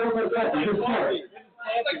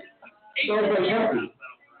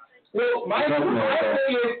Well, my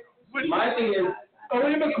thing is, we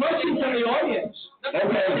have a question from the audience. Okay.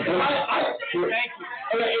 Thank you.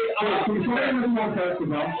 Okay, I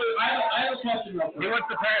have a question. He wants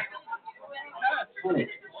to pass.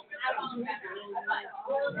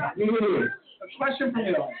 A question from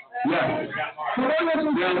the audience. Yeah.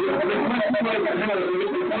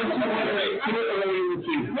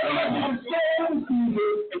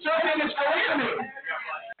 It's already in his career.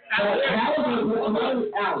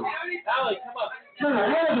 Allie, come on.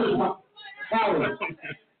 Allie,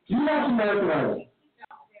 you watch American Idol.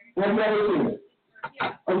 Have you ever seen it?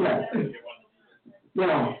 Okay.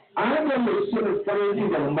 Now, I'm going to sit in front of you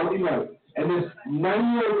on a Monday night, and this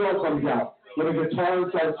 9-year-old girl comes out with a guitar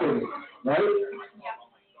and starts singing, right?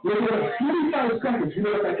 Within 45 seconds, you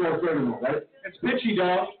know what that girl's singing, right? It's pitchy,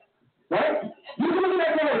 dog. Right? You can look at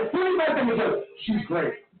that girl in 45 seconds and go, she's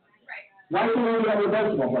great. Why can't we do that with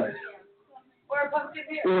basketball players? Or a pumpkin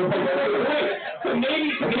beer. So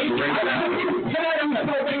maybe.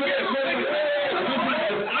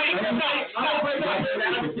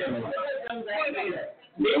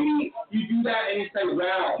 Maybe you do that and you say,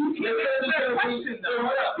 wow. You're going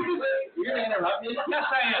to interrupt me? Yes, I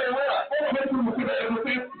am.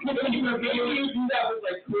 Maybe you do that with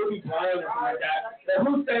like Kobe Bryant or something like that. But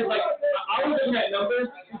who says, like, I was looking at numbers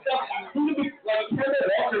and stuff. Like, Kevin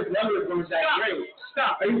Walker's numbers weren't that great.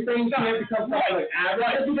 Stop. Are you saying you can't become something like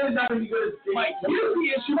average? Because it's not going to be good as Mike, here's the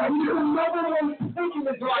issue. You're the number one thinking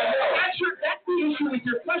is right. That's the issue with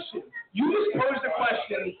your question. You just posed a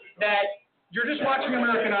question that you're just watching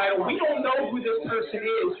American Idol. We don't know who this person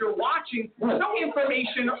is. You're watching no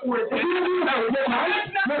information or But here's the thing.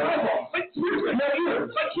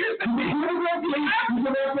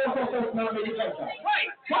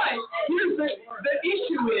 Right, but here's the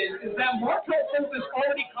issue is that Marlton is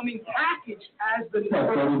already coming packaged as the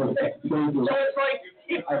number 6. So it's like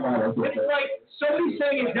somebody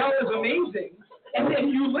saying Adele is amazing, and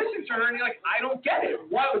then you listen to her and you're like, I don't get it.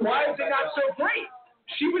 Why is it not so great?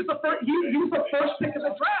 She was the first. He was the first pick of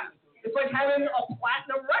the draft. It's like having a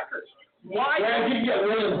platinum record. Why? Yeah, you get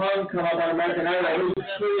William Hung come up on American Idol.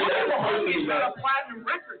 He's not a platinum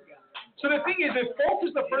record guy. So the thing is, if Folk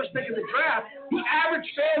is the first pick of the draft, the average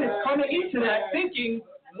fan is coming into that thinking,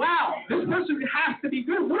 "Wow, this person has to be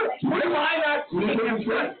good." What am I not seeing him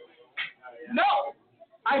good? No,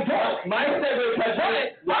 I don't. My favorite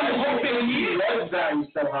question. I'm hoping he was value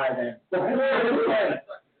so high then.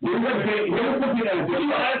 Here's the thing I do.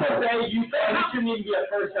 You shouldn't even be a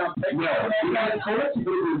first-round pick. No, you guys told us to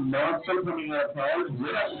do monster coming out of college.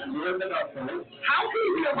 We're the nuts. How can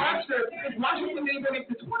you be a monster if Washington didn't even make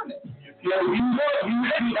the tournament? Yeah, you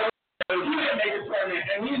didn't make a tournament,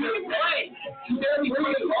 and he didn't play. He barely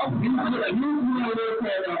played.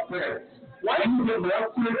 What? He barely played.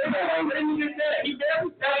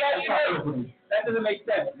 That doesn't make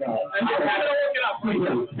sense. I'm just having to look it up.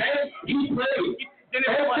 He played.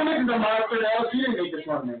 Simmons is a monster now. He didn't make the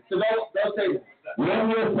tournament. So don't say that. What I'm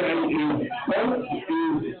going to say is,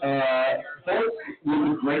 Folk was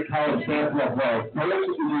a great college basketball player. Folk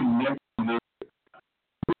is the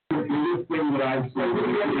biggest thing that I say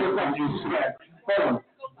is respect. Hold on.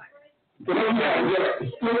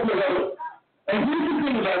 And here's the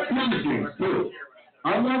thing about Super Games, too.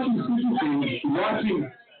 I'm watching Super Games, watching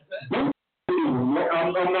both teams.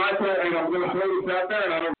 I'm not going to, and I'm going to throw this out there,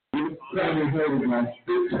 and I don't he's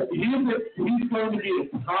going to be a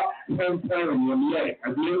top 10 player in the NBA. I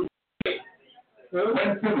mean,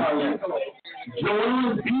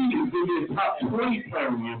 Joel Embiid is going to be a top 20 player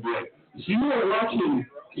in the NBA. So you are watching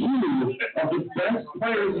two of the best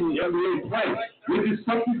players in the NBA play, which is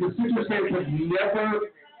something the Sixers fans have never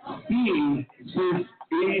seen since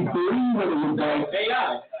 '83 when it was like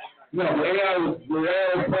AI. No, the AI was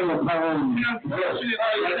playing with power.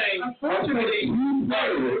 Unfortunately, two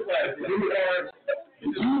players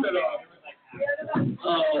that are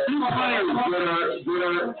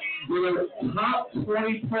top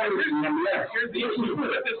 20 players in the NBA. Here's the issue with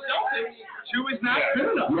the Celtics. 2 is not good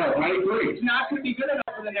enough. Yeah, I agree. It's not going to be good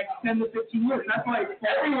enough for the next 10 to 15 years. That's why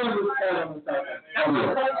everyone was calling the Celtics. That's why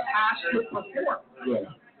Celtics has to perform.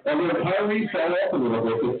 Yeah. And then Kyrie fell off a little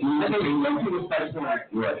bit. The team went to the second one.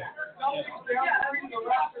 Right.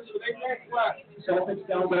 Celtics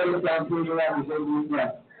down to the Raptors over the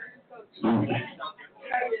Raptors.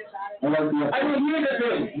 I like the. I mean, here's the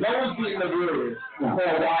thing. No one's beating the Brewers for a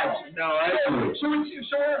while. No, so we're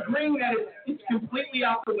agreeing that it's completely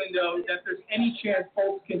out the window that there's any chance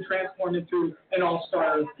Fultz can transform into an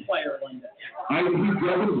all-star player one day. He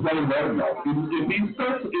doesn't play well enough.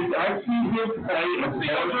 If I see him play and play,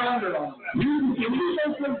 Can you show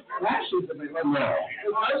some flashes of it? no.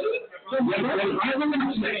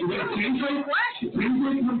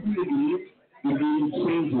 The game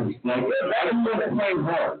changes. Like, everyone's playing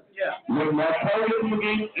hard. Yeah. When Marlton in the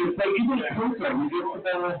game, it's like even Costa, he gets the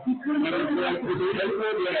ball. You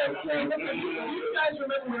guys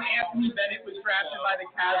remember when Anthony Bennett was drafted by the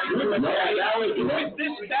Cavs? It was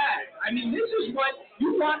this bad. I mean, this is what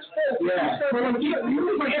you watch Fultz. Yeah.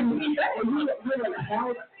 Anthony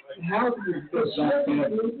Bennett. How do you put that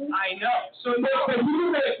in? I know. So But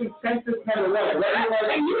you made a consensus kind of way,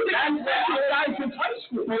 right? and you did guys since high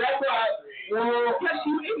school. So that's why. Well, yes,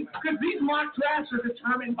 you did, because these mock drafts are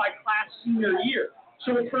determined by class senior year.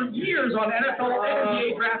 So for years on NFL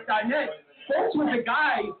NBA Draft.net, Fultz was a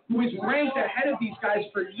guy who was ranked ahead of these guys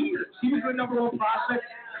for years. He was the number one prospect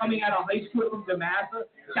coming out of high school from DeMatha.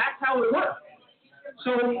 That's how it worked.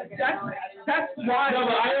 So that's why. No,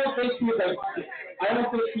 but I don't think he was the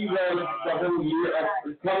whole year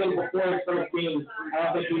coming before his first game. I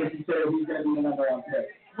don't think he was considered he's going to be the number one pick.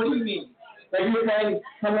 What do you mean? Like you were saying,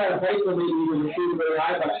 coming out of high school, maybe he was shooting very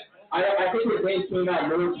high, but I think his game came out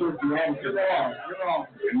more towards the end. You're wrong.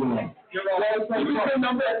 You're wrong. He was the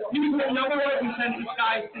number one consensus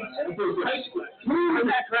guy since high school. Who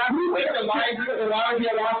that draft?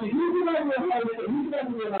 Elijah Watson. Who's the number one?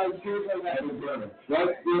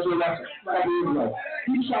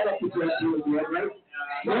 He shot up the dress at the end, right?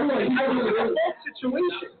 No, that was a false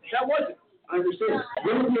situation. That wasn't. I understand.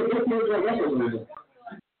 What was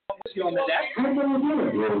Was he on the deck?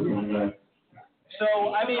 So,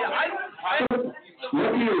 I mean,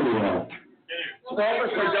 What year are we on?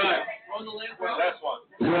 Almost we're done. Last one.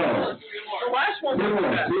 Yeah. The last one was the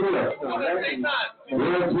best.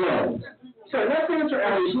 So let's answer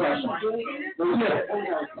Ellie's question. So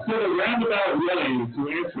the roundabout way to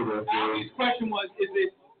answer this His question was, is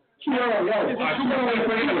it No. I should have been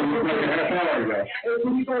thinking of it like a half hour ago.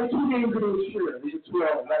 So he's only 2 games into his career. He's at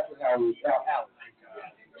 12. That's what Alex.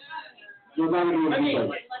 I mean,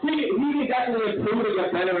 he can definitely improve and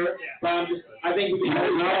get better, but I think he can If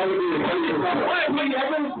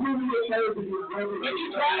you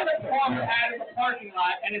drive a car out of the parking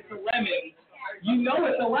lot and it's a lemon, you know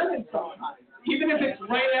it's a lemon sometimes. Even if it's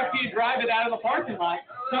right after you drive it out of the parking lot,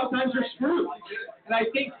 sometimes you're screwed. And I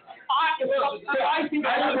think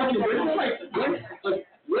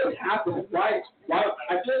what happened? Why? I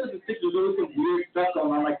feel like the Sixers doing some weird stuff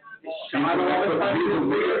going on, like shot all the time. He's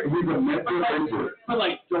a mental injury. But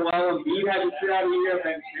like Joel Embiid had to sit out of here,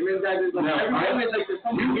 Ben Simmons had to. Everyone is like there's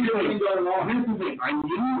something weird going on. Here's the thing.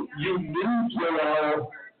 You knew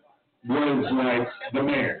Joel was like the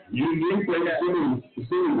man. You knew Ben Simmons was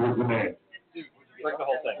the man. Like the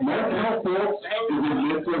whole thing. Markel Fultz is a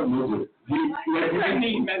mental midget. I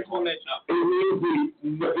need mental midget. It is the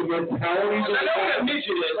mentality. I know what a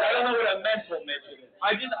midget is. I don't know what a mental midget is.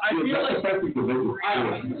 I feel like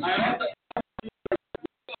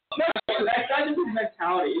that's not just his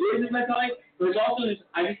mentality. It is his mentality, but it's also just,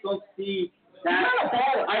 I just don't see that. He's not a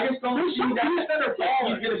baller. I just don't see that. He's not a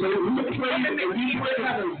baller. He's going to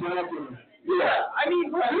be. Yeah, I mean,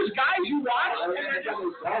 there's guys you watch, and they're just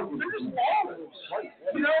ballers.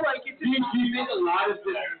 You know, like, Do you think a lot of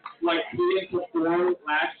this, like, he didn't perform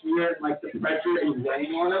last year, like, the pressure is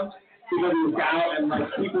weighing on him? Because he was out, and, like,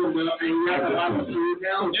 people know, and he has a lot of food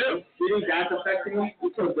now. Do you think that's affecting him?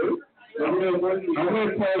 It's so good. I'm going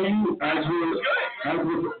to tell you,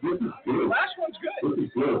 this is good. Last one's good. This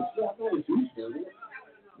is good.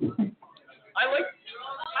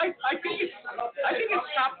 I think it's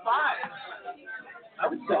top 5. I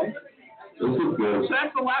would say. This is good. So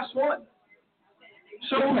that's the last one.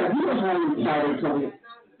 So You don't have any power coming.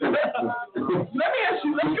 let me ask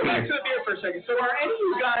you. Let's go back to the beer for a second. So are any of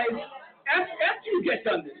you guys, after you get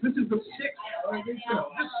done this is the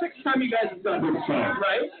 6th time you guys have done this,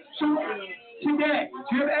 right? So today,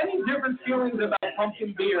 do you have any different feelings about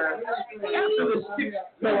pumpkin beer after the 6th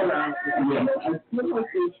go around?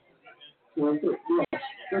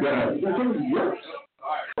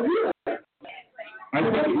 I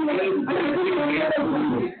think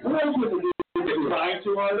Trying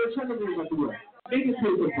too hard. They're trying to move up the way. They just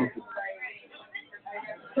take the pumpkin.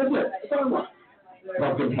 That's it. That's all I want.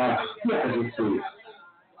 pumpkin pie.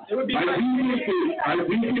 It would be I do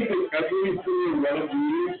think that every single one of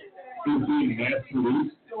these is being mass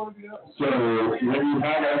produced. So when you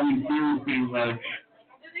have all these theories being like,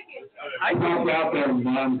 help out there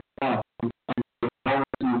non-stop.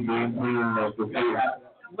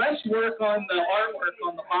 Less work on the artwork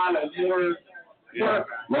on the bottle, more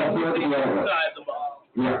work inside the bottle.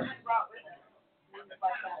 Yeah.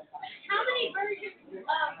 How many versions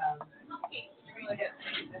of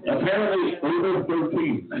Apparently, over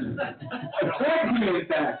 13. 14 in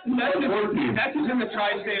fact. That's just in the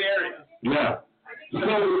tri-state area. Yeah. So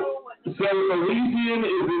Elysian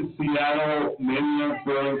is in Seattle. Marriott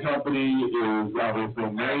Brewing Company is obviously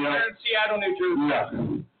Marriott. They're in Seattle, New Jersey. Yeah.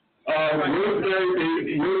 Rosemary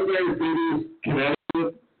City is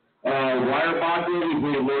Connecticut. Weyerbacher is a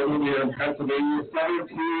local here in Pennsylvania.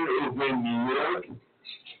 17 is in New York.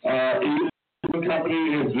 Company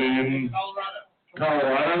is in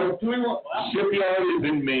Colorado. Shipyard is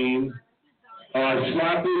in Maine.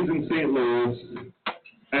 Schlafly is in St. Louis.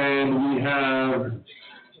 And we have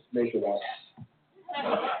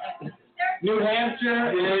New Hampshire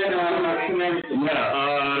and Connecticut.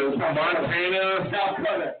 Montana. South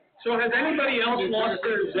Dakota. So has anybody else lost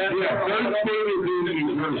their zest? Yeah, third state is in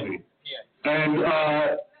New Jersey. And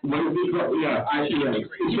what is it called? Yeah, Germany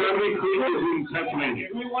Creek is in Pennsylvania.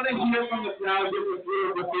 We want to hear from the crowd, give us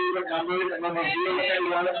your favorite numbers, and then we'll do what they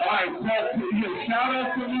want to buy. Shout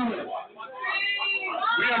out to you.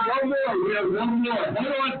 We have one more.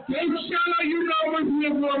 Hold on. Don't shout out your numbers. We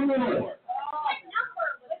have one more.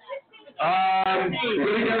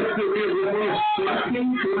 We have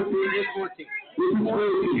 14.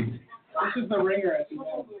 This is the ringer at the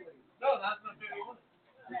moment.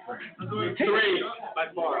 Three, by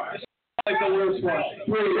far. This is like the worst one.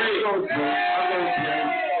 Three.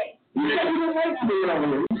 You don't like three over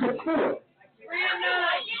here. You said four.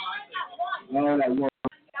 Oh, that one.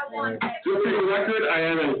 Just for the record, I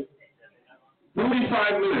had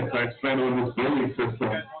 45 minutes I spent on this voting system.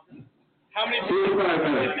 How many 45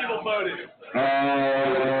 minutes. people voted?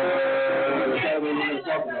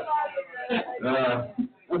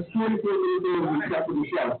 That's 44 minutes except for the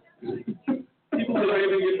show. People are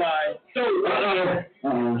waving goodbye. So, what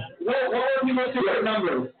were the most important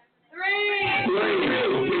numbers? Three.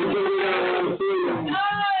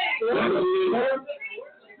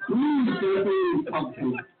 Pumpkin.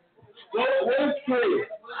 What is three?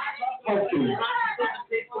 Pumpkin.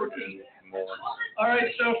 All right,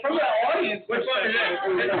 so from the audience, which one is it?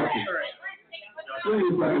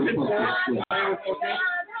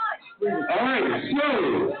 All right,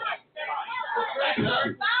 so.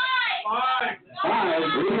 Five.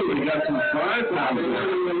 Ooh, we got some five out there.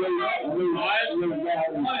 We got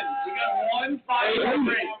 1, 5, and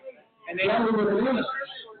 3. And 8.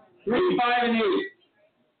 3, 5, and 8.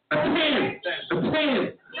 A 10.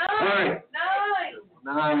 All right.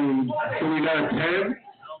 9. So we got a 10,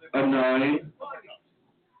 a 9.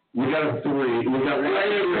 We got a 3. We got 1.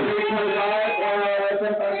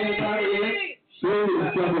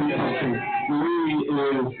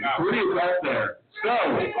 3 is up there. So,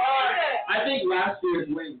 I think last year's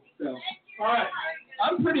wins. So, all right.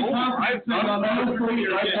 I'm pretty confident on those 3.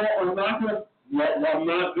 I'm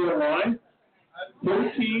not gonna lie.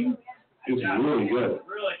 14 is really good.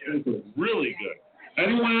 Really good.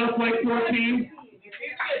 Anyone else like 14?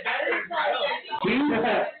 14.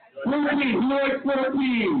 Who likes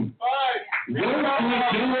 14? 5.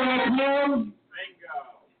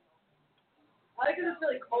 I think it's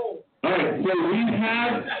really cold. All right, so we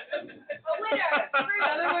have. Oh, wait, 3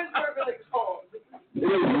 other ones were really cold. It is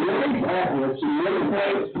really awful. So really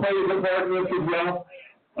play the part in this as well.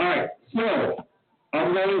 All right, so we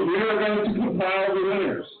are going to compile the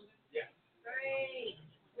winners. Yeah.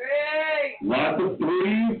 Great. Lots of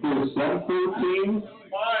 3 for some 14.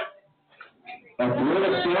 5. A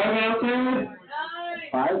little 7 out there.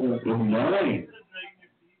 5 with 9.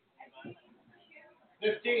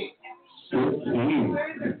 15. 15.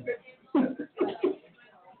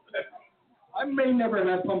 I may never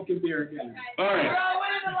have pumpkin beer again. All right.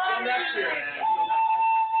 Next year.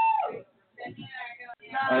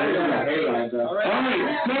 All right, so.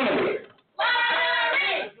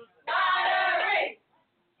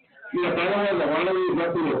 Yeah, if I don't have the lottery is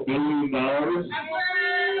up to $1 billion. I don't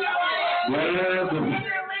know.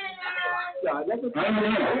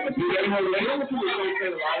 Did anyone make it? $1 billion?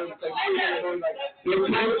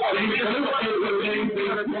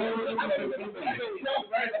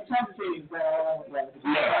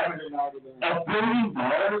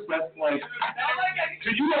 That's like.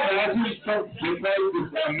 Could you imagine some kid like this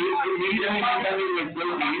immediately having like no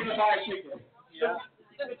need to buy a ticket?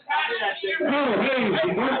 Oh, hey, look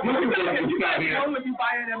at what we got here. If you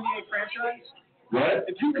buy an NBA franchise, What?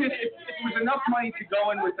 if there was enough money to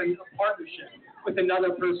go in with a partnership with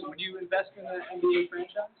another person, would you invest in an NBA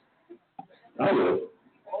franchise? I would.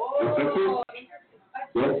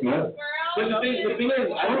 Yes, no. But the thing is,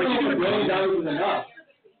 I don't think $1 million is enough.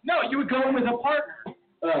 No, you would go with a partner.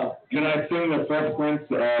 Can I sing the Fresh Prince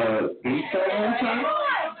theme song one time?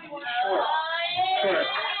 Sure.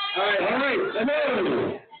 All right. Hello.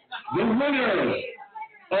 The winner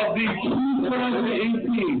of the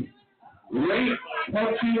 2018 Great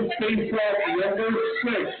Punching Faceoff number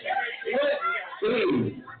 6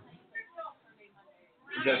 is.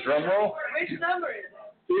 Is that drum roll? Which number is it?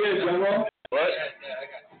 Yeah, drum roll. What?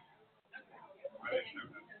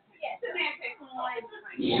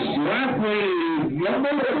 Last is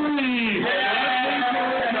number 3.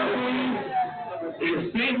 It's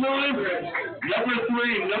St. Louis, number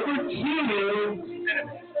 3. Number 2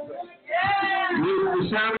 is the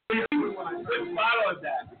Savage. Which bottle is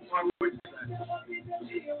that?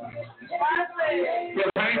 So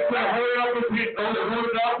thanks for hurry up and hold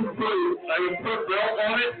it up and put belt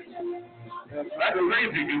on it. That's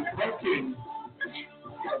crazy. It's pumpkin.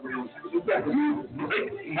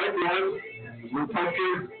 Mike Ryan, we're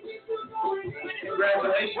pumpkin.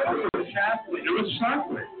 Congratulations. It was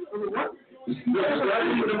chocolate. What?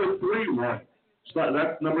 Number 3 one.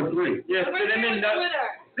 That's number 3. Yeah,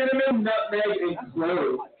 cinnamon nutmeg and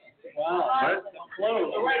clove. Wow. What? Clove.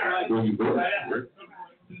 You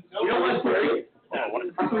know what's great?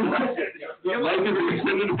 Like is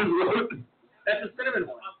cinnamon road. That's a cinnamon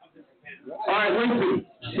one. All right, listen.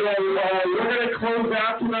 So we're going to close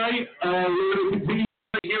out tonight. We're going to continue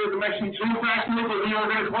here at the Mexican Food Factory, but we are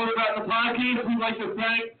going to close out the podcast. We'd like to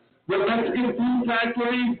thank the Mexican Food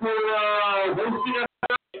Factory for hosting us.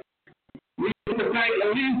 We'd like to thank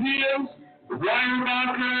Elysium,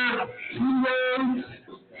 Weyerbacher, Two Roads,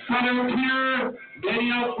 Southern Pure,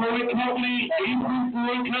 Danielle Floyd Company, Avery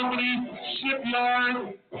Floyd Company, Shipyard,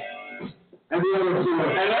 and the other two.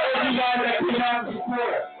 And all of you guys that came out to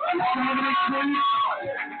support.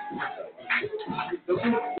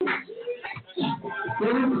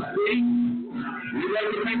 Dominic Creek. We'd like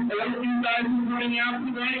to thank all of you guys for coming out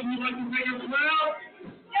tonight. We'd like to thank us well.